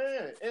was the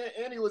man,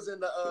 and he was in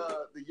the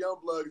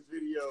Youngbloods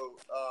video.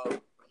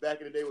 Back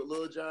in the day with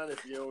Lil Jon,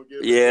 if you don't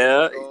give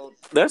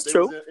that's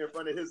true. In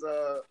front of his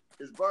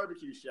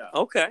barbecue shop.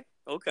 Okay.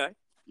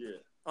 Yeah.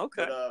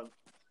 Okay. But,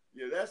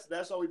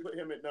 that's how we put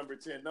him at number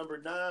 10.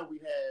 Number 9, we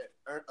had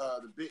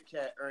the big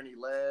cat Ernie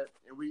Ladd,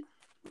 and we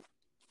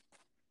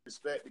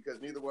respect because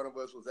neither one of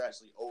us was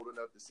actually old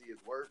enough to see his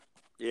work.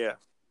 Yeah.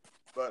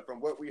 But from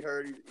what we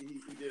heard,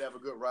 he did have a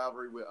good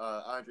rivalry with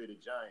Andre the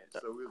Giant.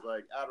 So we was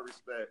like, out of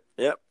respect,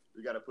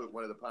 we got to put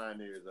one of the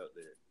pioneers up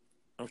there.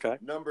 Okay.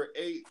 Number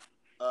 8.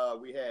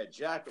 We had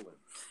Jacqueline.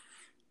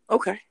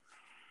 Okay.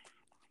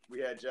 We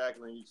had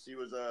Jacqueline. She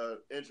was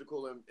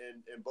integral in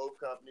both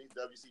companies,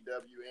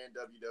 WCW and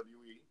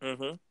WWE.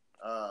 Mm-hmm.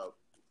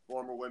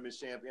 Former women's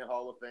champion,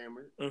 Hall of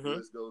Famer. Mm-hmm. The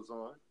list goes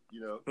on.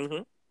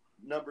 Mm-hmm.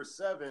 Number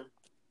 7,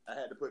 I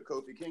had to put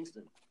Kofi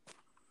Kingston.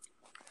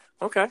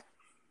 Okay.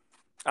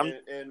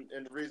 And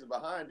the reason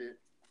behind it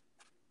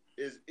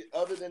is,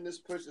 other than this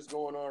push that's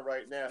going on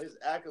right now, his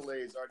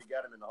accolades already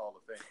got him in the Hall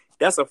of Fame.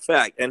 That's a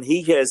fact, and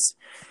he has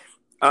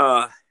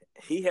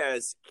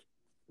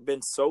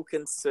been so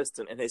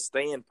consistent, and his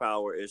staying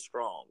power is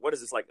strong. What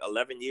is this, like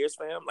 11 years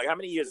for him? Like, how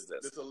many years is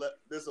this?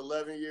 This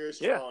 11 years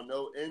strong.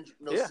 No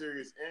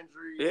serious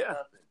injuries.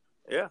 Nothing.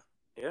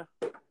 Yeah.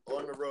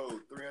 On the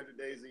road, 300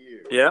 days a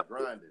year. Yeah.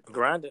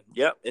 Grinding.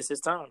 Yep. It's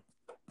his time.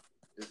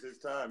 It's his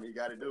time. He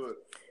got to do it.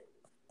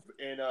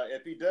 And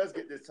if he does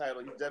get this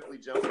title, he's definitely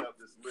jumping up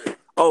this list.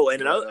 Oh,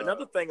 and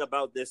another thing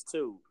about this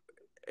too,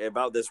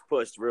 about this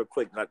push, real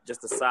quick, not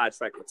just a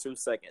sidetrack for 2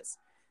 seconds.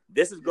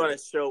 This is going to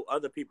show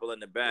other people in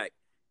the back.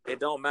 It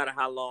don't matter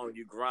how long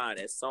you grind.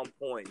 At some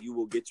point, you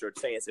will get your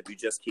chance if you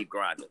just keep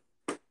grinding.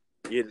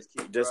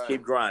 Just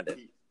keep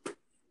grinding.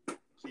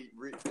 Keep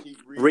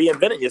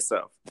reinventing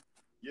yourself.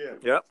 Yeah.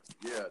 Yep.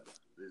 Yeah.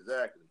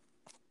 Exactly.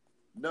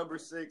 Number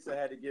 6, I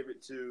had to give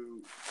it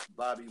to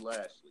Bobby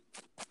Lashley.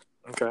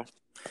 Okay.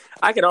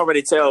 I can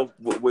already tell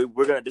we're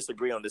going to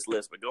disagree on this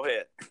list, but go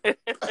ahead. That's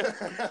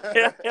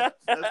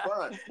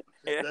fine.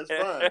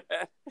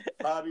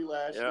 Bobby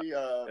Lashley,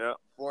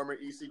 former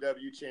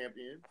ECW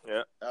champion,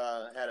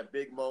 had a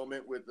big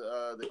moment with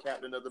the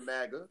captain of the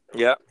MAGA.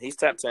 Yeah, he's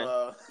top 10.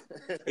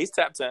 He's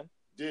top 10.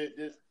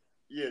 Did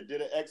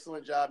an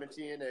excellent job in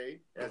TNA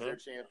as their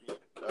champion.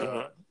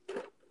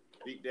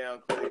 Beat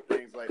down Click,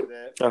 things like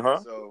that.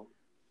 So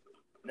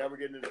now we're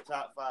getting into the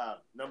top 5.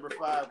 Number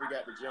 5, we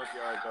got the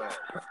Junkyard Dog.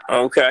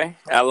 Okay,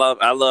 I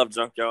love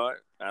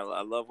Junkyard.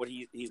 I love what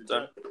he's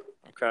done.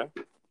 Okay.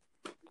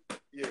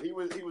 Yeah, he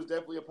was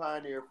definitely a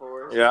pioneer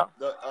for us. Yeah.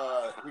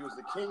 He was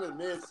the king of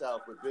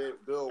Mid-South with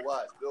Bill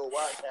Watts. Bill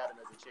Watts had him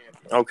as a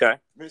champion. Okay.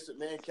 Vince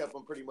McMahon kept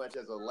him pretty much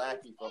as a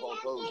lackey for Hulk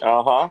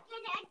Hogan.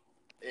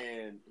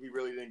 And he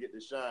really didn't get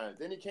to shine.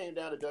 Then he came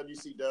down to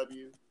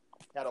WCW,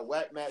 had a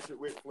whack match with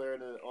Ric Flair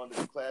on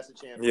the Clash of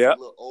Champions. Yep. A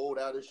little old,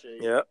 out of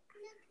shape. Yep.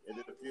 And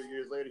then a few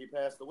years later, he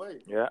passed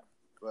away. Yeah.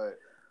 But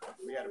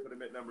we had to put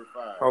him at number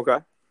 5. Okay.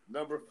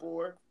 Number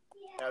 4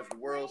 has the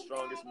world's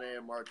strongest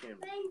man, Mark Henry.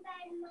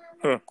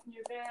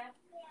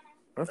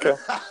 Okay.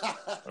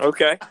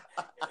 Okay.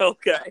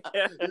 Okay.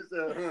 He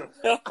said,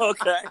 huh.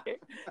 Okay.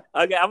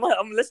 Okay.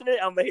 I'm listening.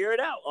 I'm gonna hear it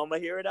out. I'm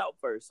gonna hear it out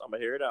first. I'm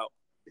gonna hear it out.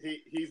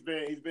 He's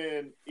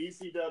been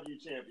ECW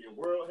champion,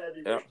 world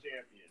heavyweight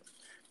champion,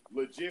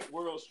 legit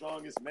world's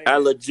strongest man. I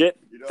legit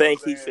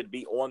think he should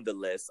be on the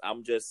list.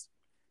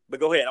 But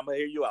go ahead. I'm gonna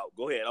hear you out.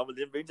 Go ahead.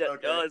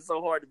 Okay. Oh, it's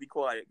so hard to be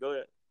quiet. Go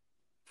ahead.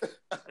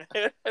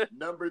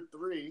 Number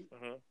 3,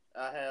 Mhm.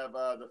 I have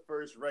the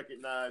first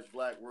recognized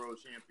Black world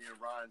champion,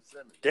 Ron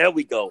Simmons. There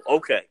we go.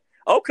 Okay.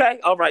 All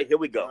right. Here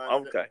we go.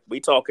 Okay. We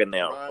talking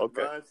now.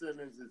 Okay. Ron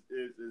Simmons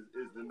is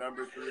the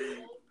number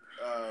 3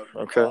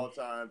 Okay. all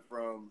time,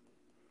 from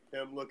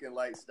him looking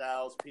like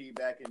Styles P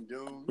back in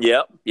Doom.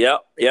 Yep.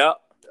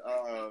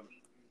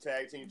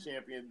 Tag team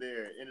champion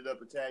there. Ended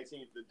up a tag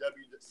team, the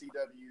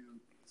WCW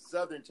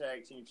Southern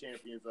Tag Team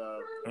Champions.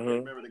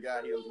 Remember the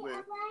guy he was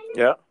with?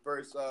 Yeah.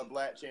 First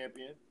black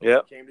champion.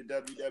 Yeah. Came to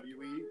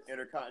WWE,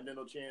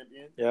 Intercontinental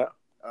Champion. Yeah.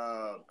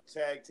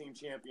 Tag team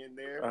champion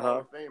there. Hall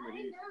of Famer.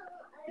 He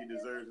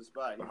deserves a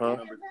spot. He's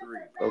number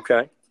 3.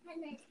 Okay.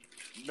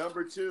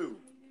 Number 2,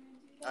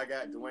 I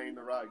got Dwayne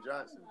The Rock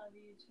Johnson.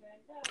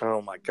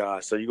 Oh my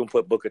gosh! So you're gonna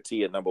put Booker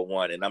T at number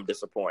 1, and I'm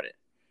disappointed.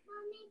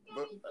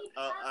 But,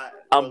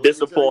 I'm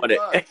disappointed.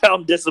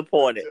 I'm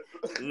disappointed.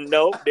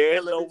 Nope,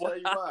 there's no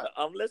way.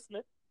 I'm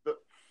listening.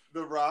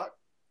 The Rock,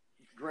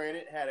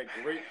 granted, had a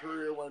great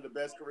career, one of the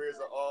best careers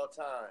of all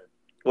time.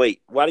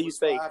 Wait, why do you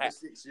say? 5 or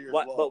 6 years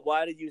But long.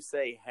 why do you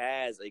say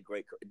has a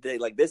great career?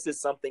 Like, this is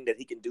something that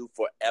he can do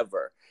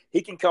forever.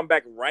 He can come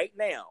back right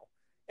now,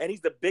 and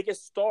he's the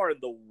biggest star in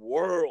the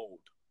world.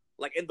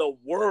 Like, in the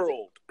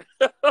world.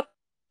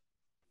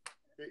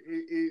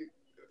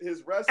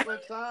 His wrestling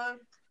time,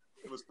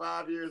 it was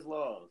 5 years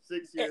long,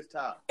 6 years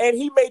top. And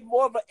he made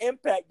more of an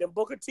impact than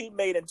Booker T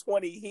made in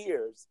 20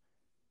 years.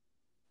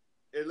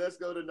 And let's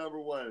go to number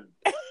 1,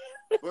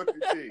 Booker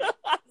T.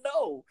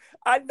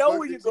 I know Booker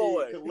where you're T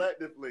going.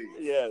 collectively,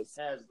 Yes,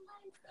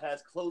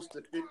 has close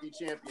to 50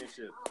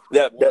 championships.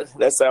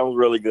 That sounds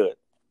really good.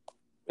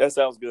 That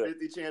sounds good.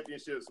 50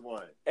 championships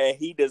won. And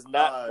he does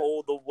not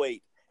hold the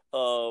weight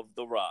of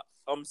The Rock.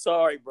 I'm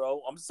sorry,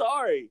 bro. I'm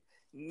sorry.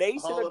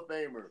 Hall of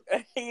Famer.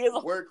 He is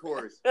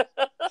workhorse.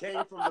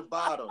 Came from the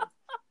bottom.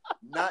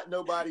 Not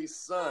nobody's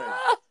son.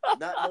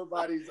 Not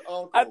nobody's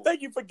uncle. I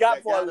think you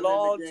forgot for a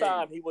long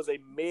time. He was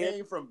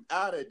came from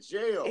out of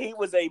jail. He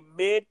was a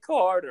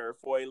mid-carder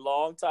for a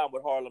long time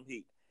with Harlem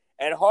Heat.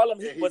 And Harlem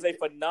Heat was a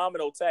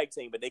phenomenal tag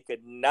team, but they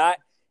could not.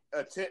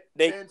 A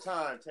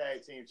 10-time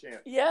tag team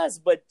champion. Yes,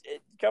 but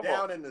come on.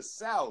 Down in the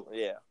South.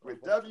 Yeah.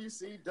 With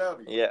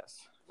WCW.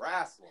 Yes.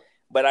 Wrestling.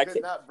 But I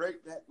could not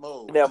break that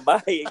mold. Now,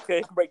 he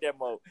couldn't break that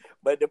mold.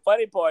 But the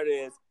funny part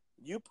is,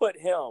 you put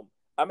him.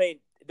 I mean,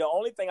 the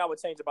only thing I would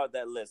change about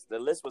that list, the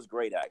list was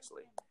great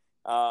actually.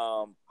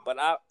 But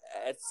I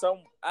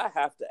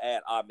have to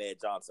add Ahmed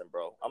Johnson,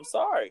 bro. I'm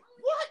sorry.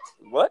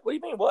 What? What do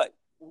you mean? What?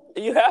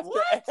 You have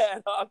to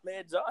add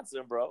Ahmed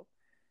Johnson, bro.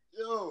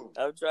 Yo,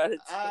 I'm trying to.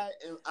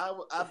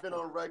 I've been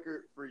on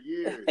record for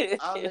years.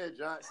 Ahmed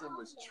Johnson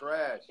was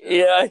trash.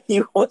 Yeah,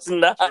 he was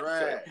not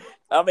trash.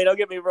 I mean, don't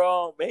get me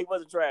wrong, but he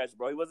wasn't trash,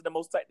 bro. He wasn't the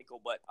most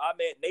technical, but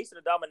Ahmed, Nation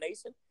of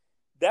Domination,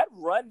 that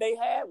run they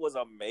had was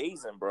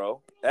amazing,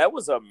 bro. That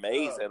was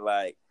amazing.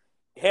 Like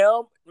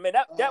him, man,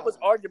 that was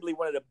arguably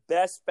one of the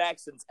best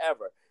factions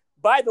ever.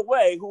 By the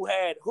way, who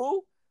had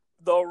who?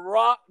 The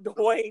Rock,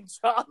 Dwayne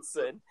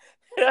Johnson.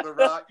 The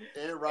Rock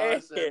and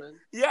Ron Simmons.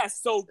 Yes,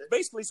 so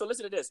basically,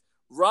 listen to this.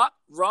 Rock,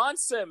 Ron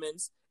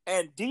Simmons,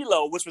 and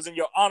D-Lo, which was in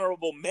your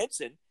honorable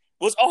mention,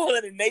 was all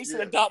in the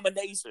Nation of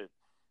Domination.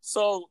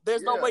 So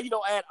there's no way you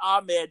don't add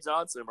Ahmed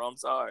Johnson, bro. I'm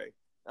sorry.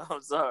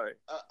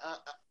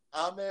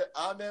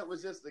 Ahmed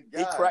was just a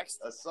guy,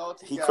 a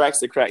salty guy. He cracks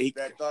the crack.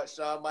 That thought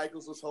Shawn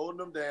Michaels was holding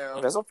him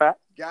down. That's a fact.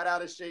 Got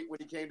out of shape when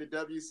he came to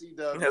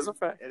WCW. That's a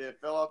fact. And then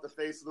fell off the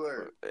face of the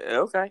earth.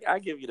 Okay, I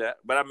give you that.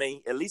 But I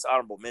mean, at least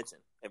honorable mention.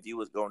 If you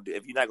was going to,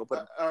 if you're not gonna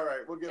put, all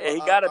right, we'll give. He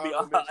gotta be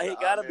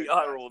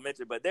honorable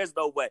mention. But there's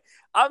no way.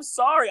 I'm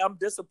sorry. I'm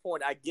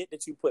disappointed. I get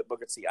that you put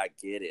Booker T. I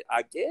get it.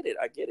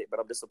 But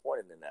I'm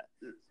disappointed in that.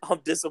 I'm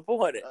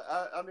disappointed.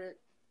 I mean,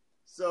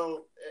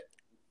 so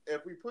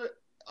if we put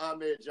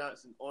Ahmed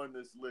Johnson on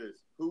this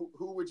list, who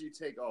would you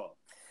take off?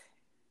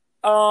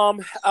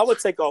 I would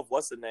take off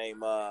what's the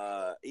name?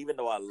 Even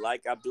though I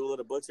like Abdullah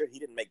the Butcher, he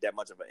didn't make that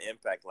much of an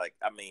impact. Like,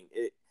 I mean,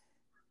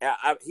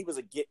 he was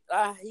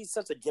he's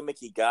such a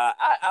gimmicky guy.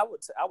 I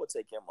would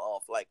take him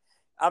off. Like,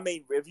 I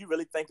mean, if you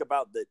really think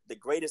about the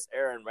greatest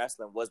era in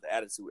wrestling was the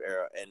Attitude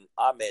Era, and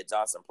Ahmed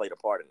Johnson played a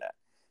part in that.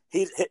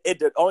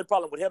 The only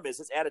problem with him is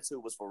his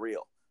attitude was for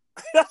real.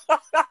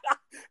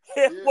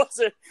 It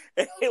wasn't.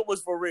 It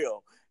was for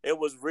real. It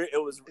was real.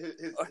 It was real.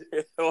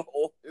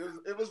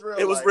 It was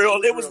real.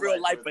 It was real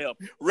life for him.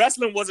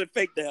 Wrestling wasn't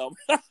fake to him.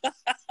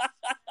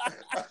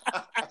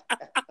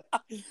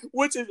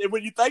 Which is,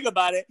 when you think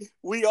about it,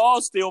 we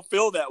all still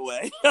feel that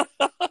way.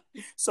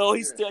 So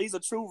he's a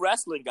true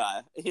wrestling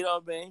guy. You know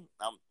what I mean?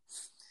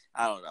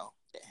 I don't know.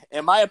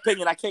 In my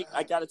opinion, I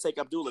gotta take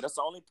Abdullah. That's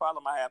the only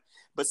problem I have.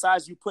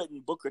 Besides you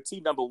putting Booker T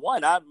number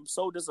one, I'm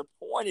so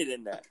disappointed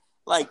in that.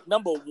 Like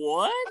number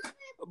one,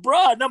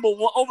 bruh, number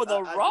one over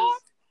The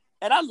Rock,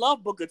 and I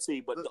love Booker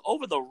T, but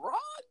over The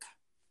Rock,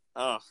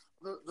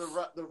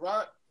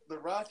 The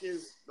Rock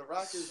is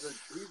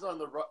he's on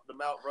the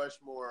Mount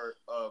Rushmore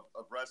of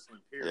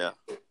wrestling. Period.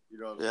 Yeah. You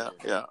know what I'm saying?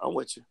 Yeah, I'm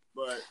with you.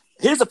 But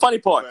here's the funny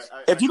part: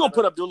 if you're gonna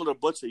put Abdullah the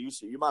Butcher, you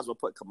might as well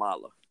put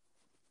Kamala.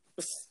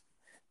 That's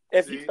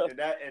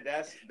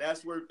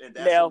where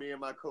me and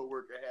my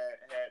coworker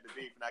had the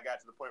beef, and I got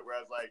to the point where I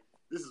was like,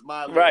 "This is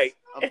my list. Right.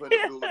 I'm putting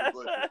Abdullah the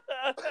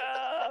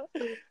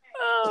Butcher."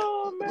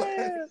 Oh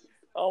man,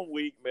 I'm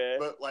weak, man.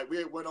 But like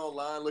we went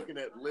online looking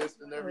at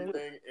lists and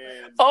everything,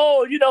 and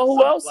you know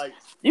who else? Like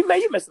you're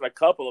missing a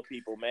couple of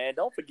people, man.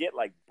 Don't forget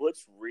like Butch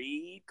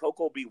Reed,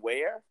 Coco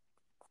Beware.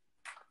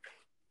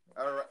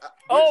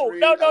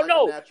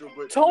 No.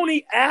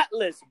 Tony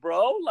Atlas,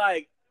 bro.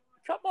 Like,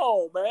 come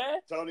on, man.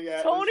 Tony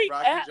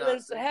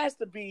Atlas has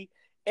to be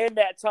in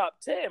that top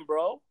 10,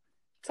 bro.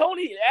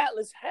 Tony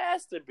Atlas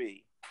has to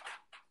be.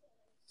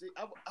 See,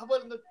 I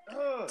wasn't.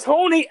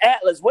 Tony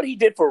Atlas, what he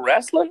did for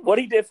wrestling, what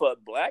he did for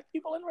black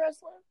people in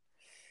wrestling.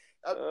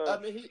 I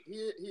mean, he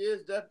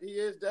is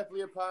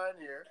definitely a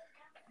pioneer,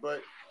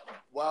 but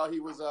while he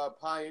was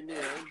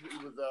pioneering, he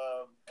was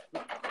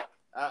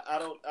I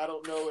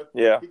don't know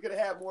if he could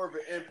have had more of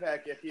an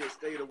impact if he had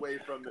stayed away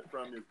from his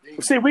team.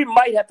 See, we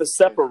might have to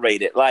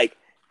separate it, like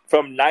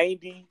from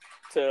 90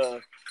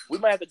 to we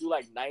might have to do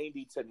like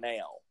 90 to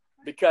now,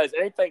 because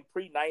anything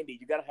pre-90,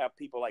 you got to have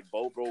people like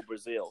Bobo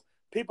Brazil,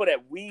 people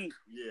that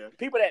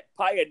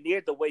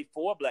pioneered the way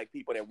for black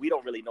people that we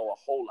don't really know a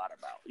whole lot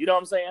about. You know what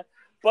I'm saying?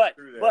 But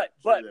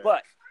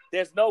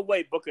there's no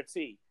way Booker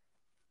T.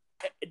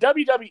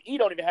 WWE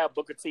don't even have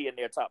Booker T in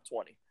their top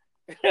 20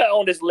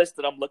 on this list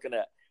that I'm looking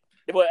at.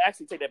 Well,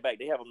 actually, take that back.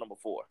 They have him number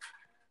 4.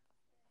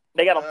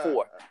 They got him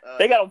 4.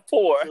 They got him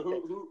 4.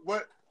 So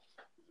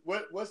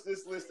what's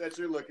this list that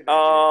you're looking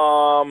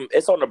at?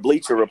 It's on the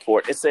Bleacher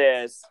Report. It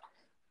says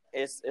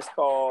it's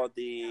called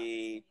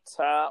the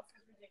top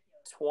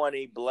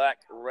 20 black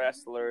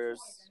wrestlers,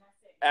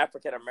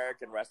 African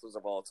American wrestlers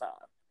of all time.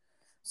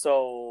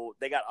 So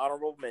they got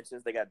honorable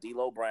mentions. They got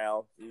D'Lo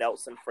Brown,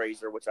 Nelson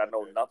Frazier, which I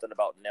know nothing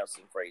about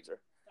Nelson Frazier.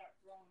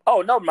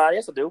 Oh no, man,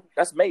 yes I do.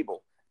 That's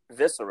Mabel,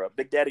 Viscera,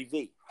 Big Daddy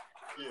V.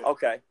 Yeah.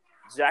 Okay,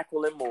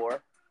 Jacqueline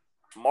Moore,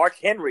 Mark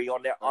Henry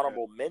on their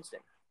honorable mention.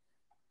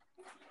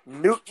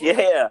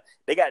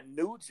 They got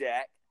New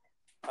Jack,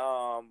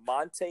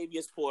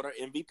 Montavious Porter,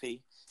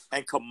 MVP,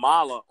 and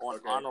Kamala on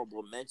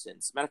honorable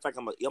mentions. Matter of fact,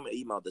 I'm gonna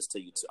email this to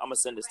you too. I'm gonna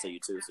send this to you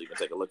too, so you can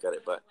take a look at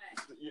it. But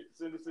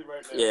send it to you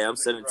right now. Yeah, I'm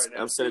sending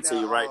it to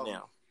you right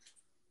now.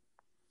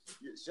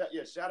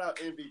 Shout out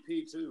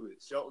MVP too.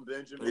 It's Shelton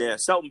Benjamin. Yeah,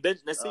 Shelton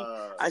Benjamin.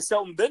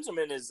 Shelton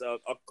Benjamin is a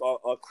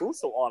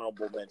crucial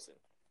honorable mention.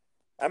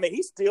 I mean,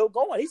 he's still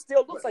going. He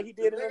still looks like he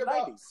did in the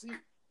 90s.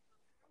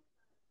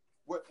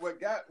 What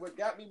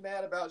got me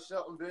mad about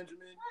Shelton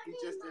Benjamin? He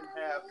just didn't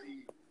have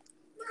the.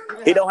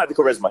 He don't have the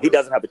charisma. He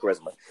doesn't have the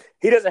charisma.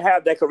 He doesn't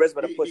have that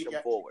charisma to push him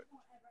forward.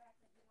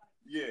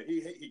 Yeah,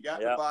 he got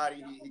the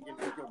body. He can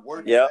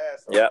work his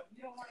ass off. Yep.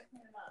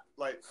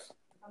 Like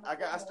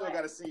I still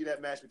got to see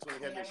that match between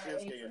him and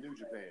Shinsuke in New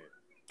Japan.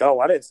 Oh,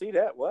 I didn't see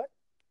that. What?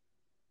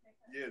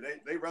 Yeah,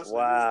 they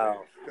wrestled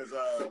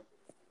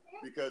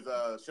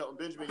because Shelton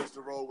Benjamin used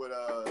to roll with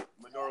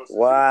Minoru Suzuki.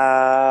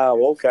 Wow.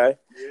 Okay.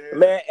 Yeah.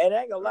 Man, and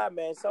I ain't gonna lie,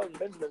 man. Shelton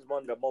Benjamin's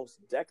one of the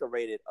most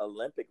decorated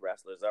Olympic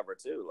wrestlers ever,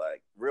 too.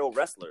 Like real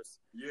wrestlers.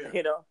 Yeah.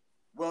 You know.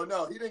 Well,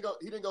 no, he didn't go.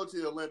 He didn't go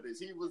to the Olympics.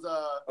 He was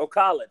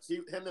college.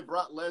 Him and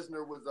Brock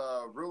Lesnar was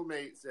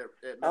roommates at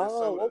Minnesota.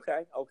 Oh,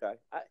 okay.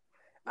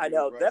 I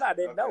know that I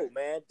didn't know,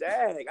 man.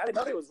 Dang, I didn't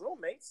know they was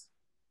roommates.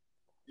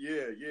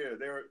 Yeah.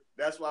 They were.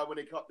 That's why when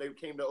they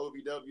came to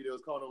OVW, they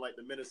was calling them like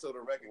the Minnesota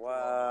Wrecking Crew.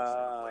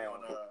 Wow.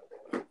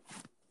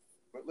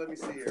 But let me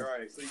see here. All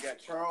right, so you got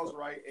Charles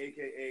Wright,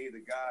 aka the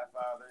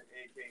Godfather,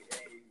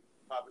 aka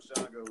Papa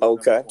Shango.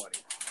 Okay.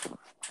 20.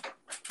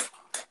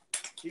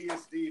 Kia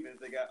Stevens,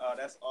 they got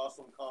that's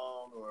Awesome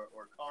Kong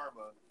or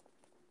Karma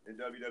in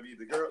WWE.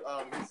 The girl,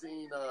 you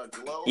seen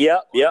Glow?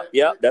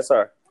 Yep. That's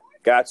her.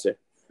 Gotcha.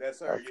 That's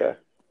her. Okay. Yeah.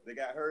 They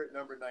got her at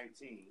number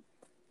 19.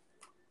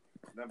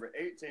 Number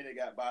 18, they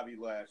got Bobby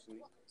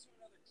Lashley.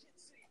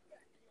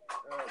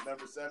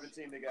 Number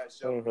 17, they got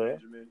Shelton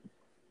Benjamin.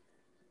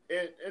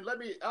 And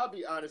I'll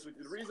be honest with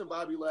you. The reason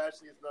Bobby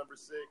Lashley is number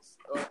 6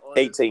 on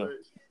 18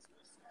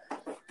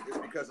 is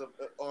because of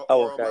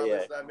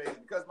list I made.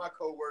 Because my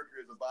coworker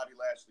is a Bobby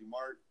Lashley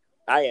mark.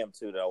 I am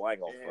too, though. I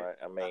ain't gonna front.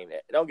 I mean,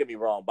 don't get me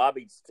wrong.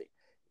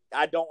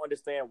 I don't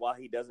understand why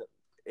he doesn't.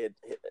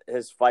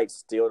 His fights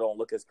still don't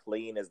look as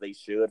clean as they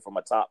should from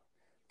a top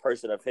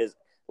person of his.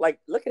 Like,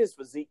 look at his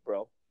physique,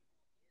 bro.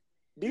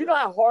 Do you know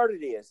how hard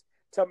it is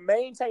to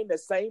maintain the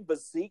same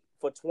physique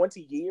for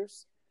 20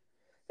 years?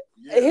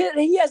 Yeah.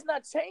 He has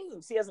not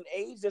changed. He hasn't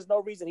aged. There's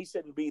no reason he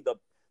shouldn't be the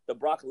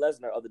Brock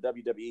Lesnar of the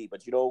WWE.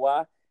 But you know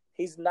why?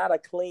 He's not a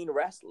clean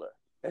wrestler.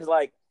 It's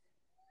like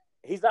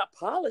he's not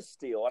polished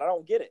still, and I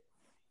don't get it.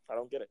 I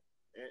don't get it.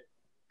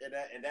 And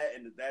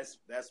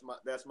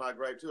that's my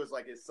gripe too. It's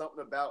like it's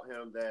something about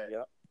him that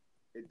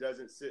it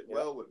doesn't sit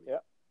well with me. Yeah.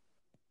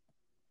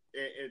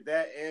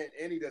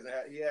 And he doesn't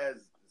have. He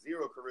has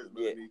zero charisma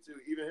to me too.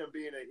 Even him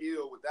being a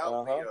heel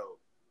without Leo,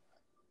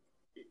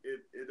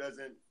 it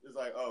doesn't. It's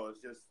like, oh, it's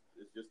just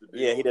a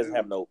big he doesn't dude.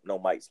 have no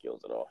mic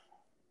skills at all.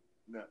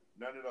 No,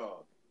 none at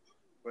all.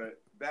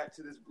 But back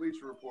to this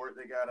Bleacher Report,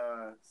 they got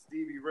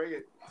Stevie Ray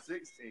at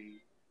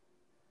 16,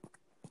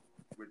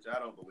 which I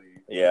don't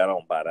believe. Yeah, I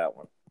don't buy that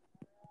one.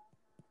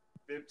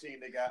 15,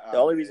 they got. The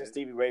only reason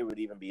Stevie Ray would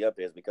even be up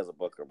there is because of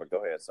Booker. But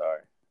go ahead,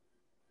 sorry.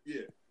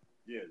 Yeah,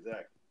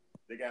 exactly.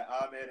 They got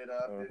Ahmed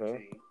at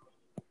 15.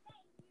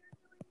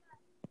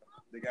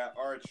 They got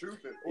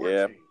R-Truth at 14.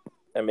 Yeah,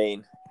 I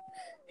mean,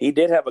 he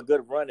did have a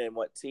good run in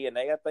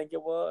TNA, I think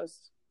it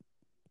was.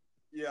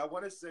 Yeah, I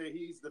want to say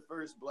he's the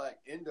first black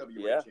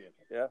NWA champion.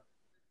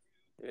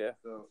 Yeah.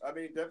 So I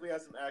mean, definitely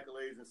has some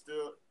accolades,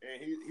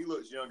 and he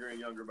looks younger and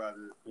younger by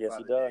the. Yes, by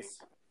he the does.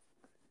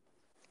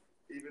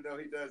 Day. Even though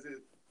he does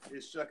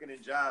his shucking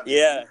and jiving.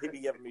 Yeah, he be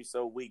giving me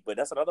so weak, but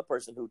that's another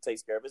person who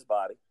takes care of his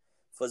body.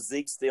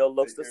 Physique still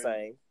looks the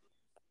same.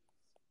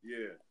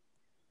 Yeah,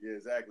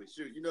 exactly.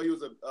 Shoot, he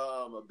was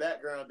a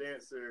background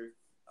dancer.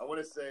 I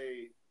want to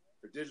say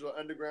for Digital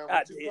Underground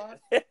with Tupac.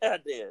 I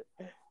did,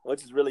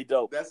 which is really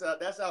dope. That's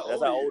how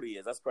old he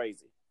is. That's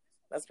crazy.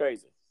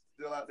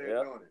 Still out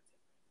there doing it.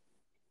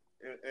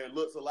 And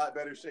looks a lot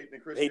better shape than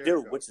Chris Jericho. He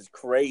do, which is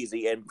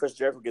crazy. And Chris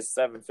Jericho gets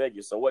 7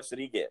 figures. So what should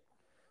he get?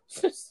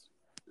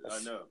 I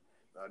know.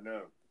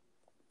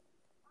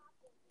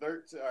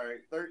 13. All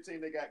right, 13.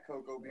 They got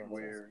Coco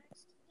Beware.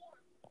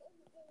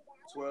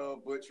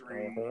 12 Butch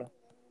Reed.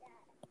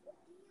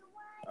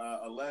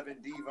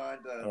 11 Devon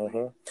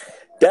Dudley.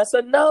 That's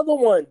another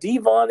one.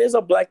 Devon is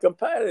a black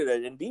competitor,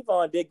 and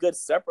Devon did good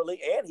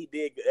separately, and he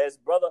did as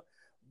brother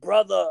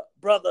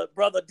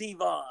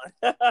Devon.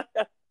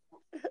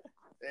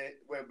 And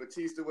when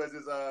Batista was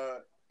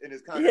in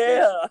his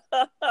congregation.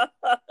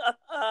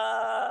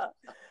 Yeah.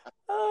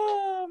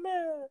 Oh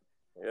man.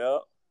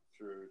 Yep.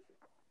 True.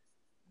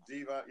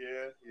 Devon,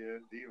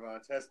 Devon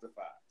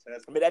testify.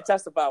 I mean, that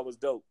testify was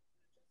dope.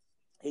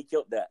 He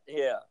killed that.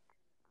 Yeah.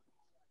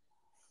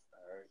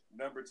 All right.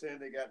 Number 10,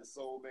 they got the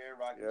Soul Man,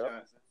 Rocky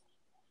Johnson.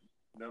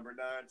 Number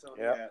 9,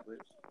 Tony Atlas.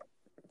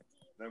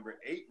 Number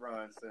 8,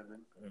 Ron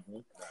Simmons.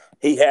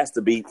 He has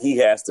to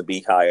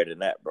be higher than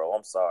that, bro.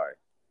 I'm sorry.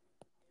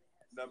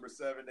 Number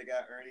 7, they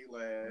got Ernie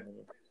Ladd.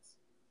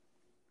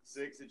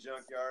 6, the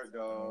Junkyard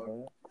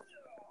Dog.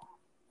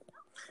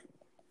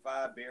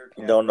 5,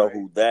 Bearcat. Don't know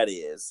who that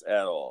is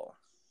at all.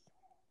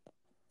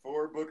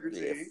 4, Booker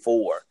T. Yeah,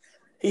 4.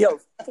 He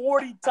held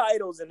 40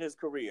 titles in his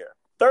career.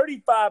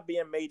 35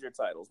 being major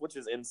titles, which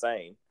is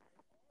insane.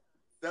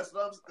 That's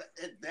what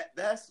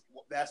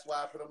that's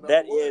why I put him number 1.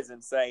 That is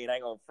insane. I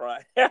ain't gonna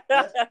front.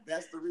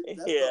 that's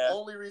the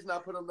only reason I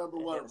put him number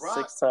 1.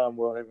 Rock, 6-time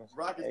world.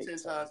 Rock is 10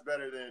 times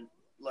better than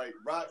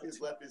Rock has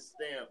left his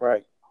stamp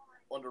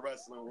on the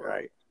wrestling world.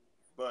 Right.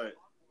 But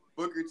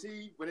Booker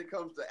T, when it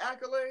comes to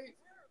accolades,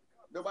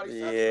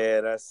 nobody's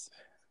that's.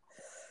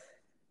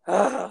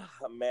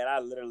 Man, I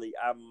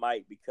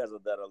might, because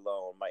of that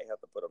alone, might have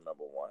to put him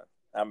number 1.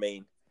 I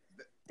mean,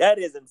 that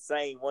is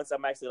insane. Once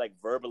I'm actually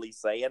verbally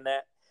saying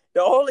that,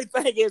 the only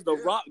thing is The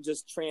Rock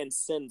just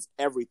transcends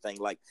everything.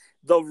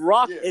 The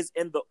Rock is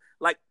in the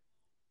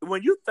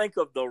when you think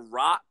of The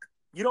Rock,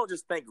 you don't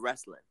just think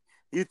wrestling.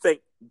 You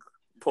think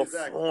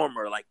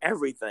performer,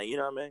 everything. You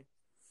know what I mean?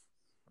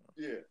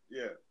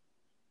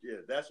 Yeah.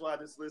 That's why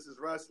this list is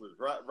wrestlers.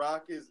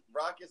 Rock is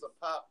a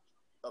pop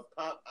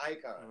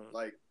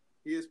icon.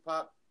 He is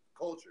pop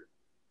culture.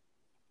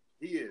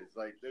 He is.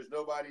 There's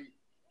nobody.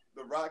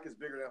 The Rock is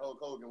bigger than Hulk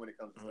Hogan when it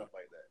comes to stuff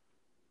like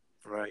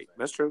that. Right.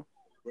 That's true.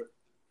 But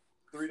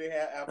 3, they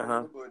had Apple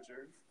the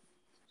Butcher.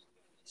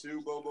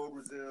 2, Bobo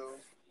Brazil.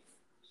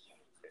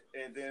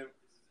 And then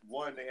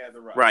 1, they had The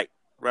Rock. Right.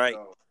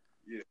 So,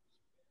 yeah.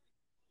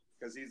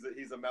 Because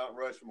he's a Mount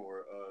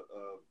Rushmore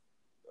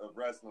of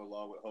wrestling,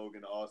 along with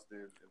Hogan,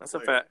 Austin. That's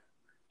Flair. A fact.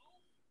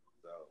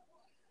 So,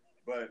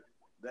 but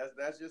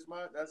that's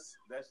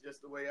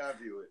just the way I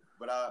view it.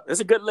 But it's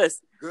a good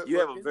list. You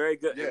have a very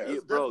good,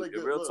 bro.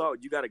 Good real look. Talk.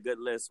 You got a good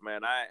list,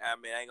 man. I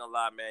mean, I ain't gonna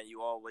lie, man. You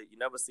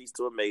never cease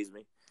to amaze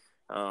me.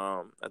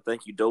 I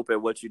think you dope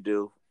at what you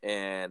do,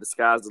 and the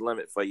sky's the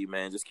limit for you,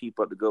 man. Just keep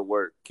up the good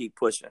work. Keep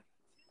pushing.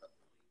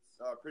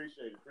 I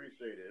appreciate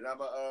it. And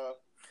I'll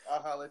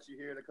holler at you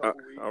here in a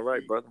couple weeks. All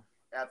right, brother.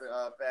 After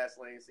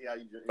Fastlane, see how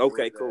you do.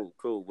 Okay,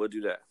 cool. We'll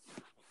do that.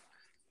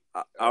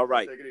 All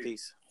right,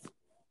 peace.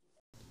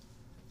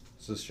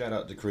 So shout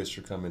out to Chris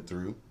for coming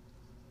through.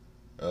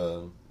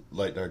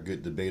 Liked our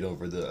good debate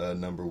over the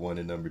number 1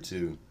 and number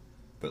 2,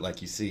 but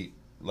like you see,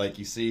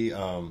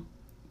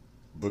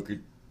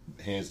 Booker,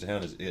 hands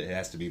down, it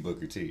has to be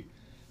Booker T.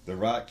 The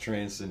Rock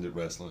transcended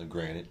wrestling,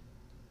 granted,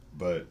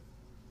 but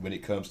when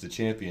it comes to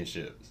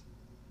championships,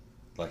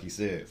 like he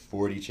said,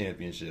 40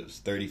 championships,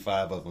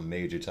 35 of them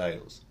major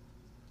titles.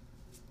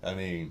 I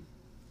mean,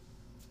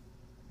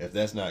 if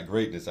that's not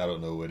greatness, I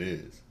don't know what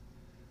is.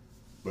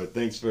 But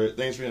thanks for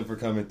him for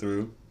coming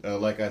through.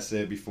 Like I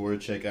said before,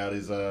 check out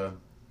his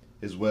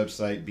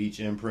website, Beach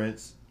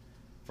Imprints,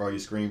 for all your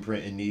screen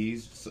printing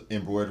needs,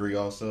 embroidery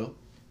also.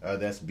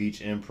 That's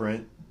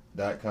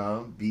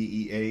beachimprint.com,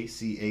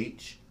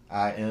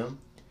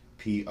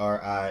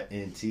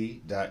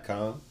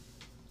 BeachImprint.com.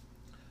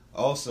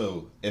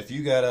 Also, if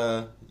you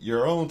got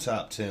your own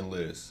top 10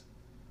 list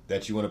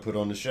that you want to put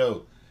on the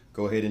show,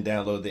 go ahead and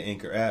download the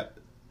Anchor app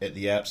at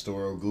the App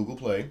Store or Google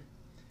Play.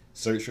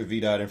 Search for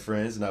V. and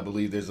Friends, and I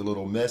believe there's a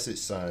little message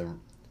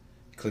sign.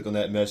 Click on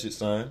that message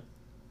sign.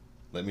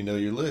 Let me know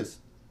your list.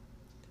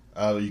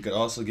 You can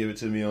also give it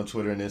to me on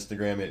Twitter and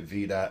Instagram at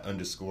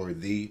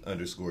V._the_DJ.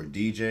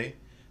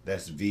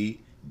 That's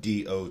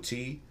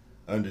VDOT_the_DJ.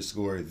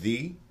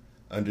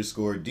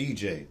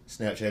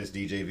 Snapchat is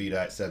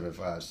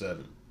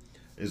DJV.757.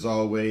 As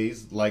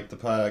always, like the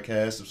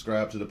podcast,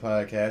 subscribe to the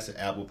podcast at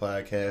Apple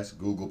Podcasts,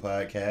 Google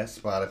Podcasts,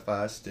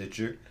 Spotify,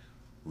 Stitcher,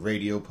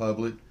 Radio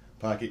Public,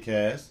 Pocket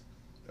Cast,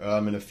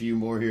 and a few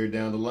more here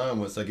down the line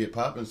once I get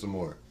popping some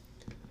more.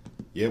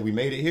 Yeah, we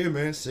made it here,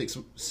 man. Six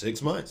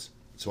months,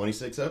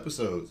 26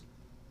 episodes.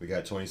 We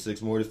got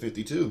 26 more to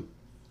 52.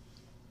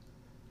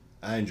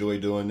 I enjoy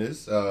doing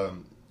this.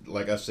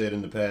 Like I've said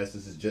in the past,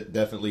 this is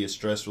definitely a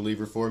stress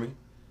reliever for me,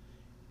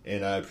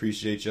 and I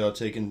appreciate y'all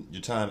taking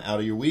your time out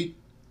of your week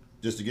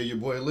just to give your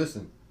boy a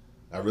listen.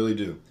 I really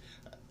do.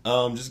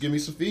 Just give me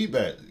some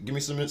feedback. Give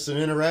me some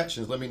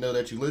interactions. Let me know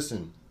that you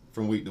listen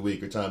from week to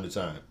week or time to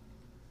time.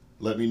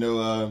 Let me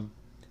know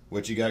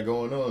what you got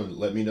going on.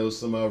 Let me know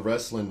some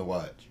wrestling to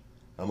watch.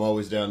 I'm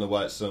always down to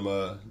watch some,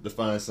 to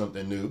find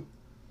something new.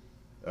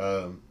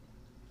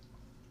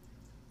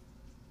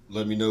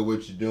 Let me know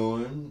what you're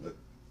doing.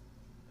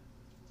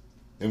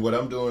 And what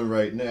I'm doing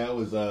right now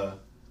is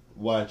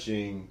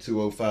watching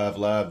 205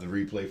 Live, the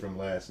replay from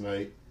last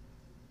night.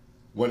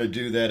 Want to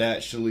do that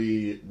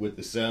actually with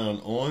the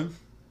sound on.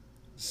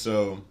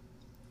 So,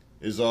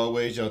 as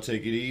always, y'all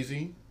take it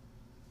easy.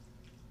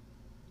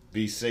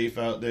 Be safe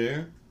out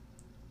there.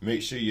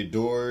 Make sure your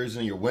doors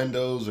and your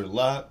windows are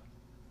locked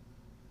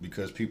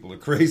because people are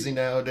crazy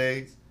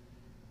nowadays.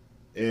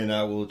 And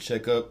I will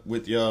check up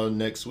with y'all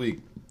next week.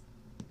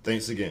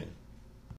 Thanks again.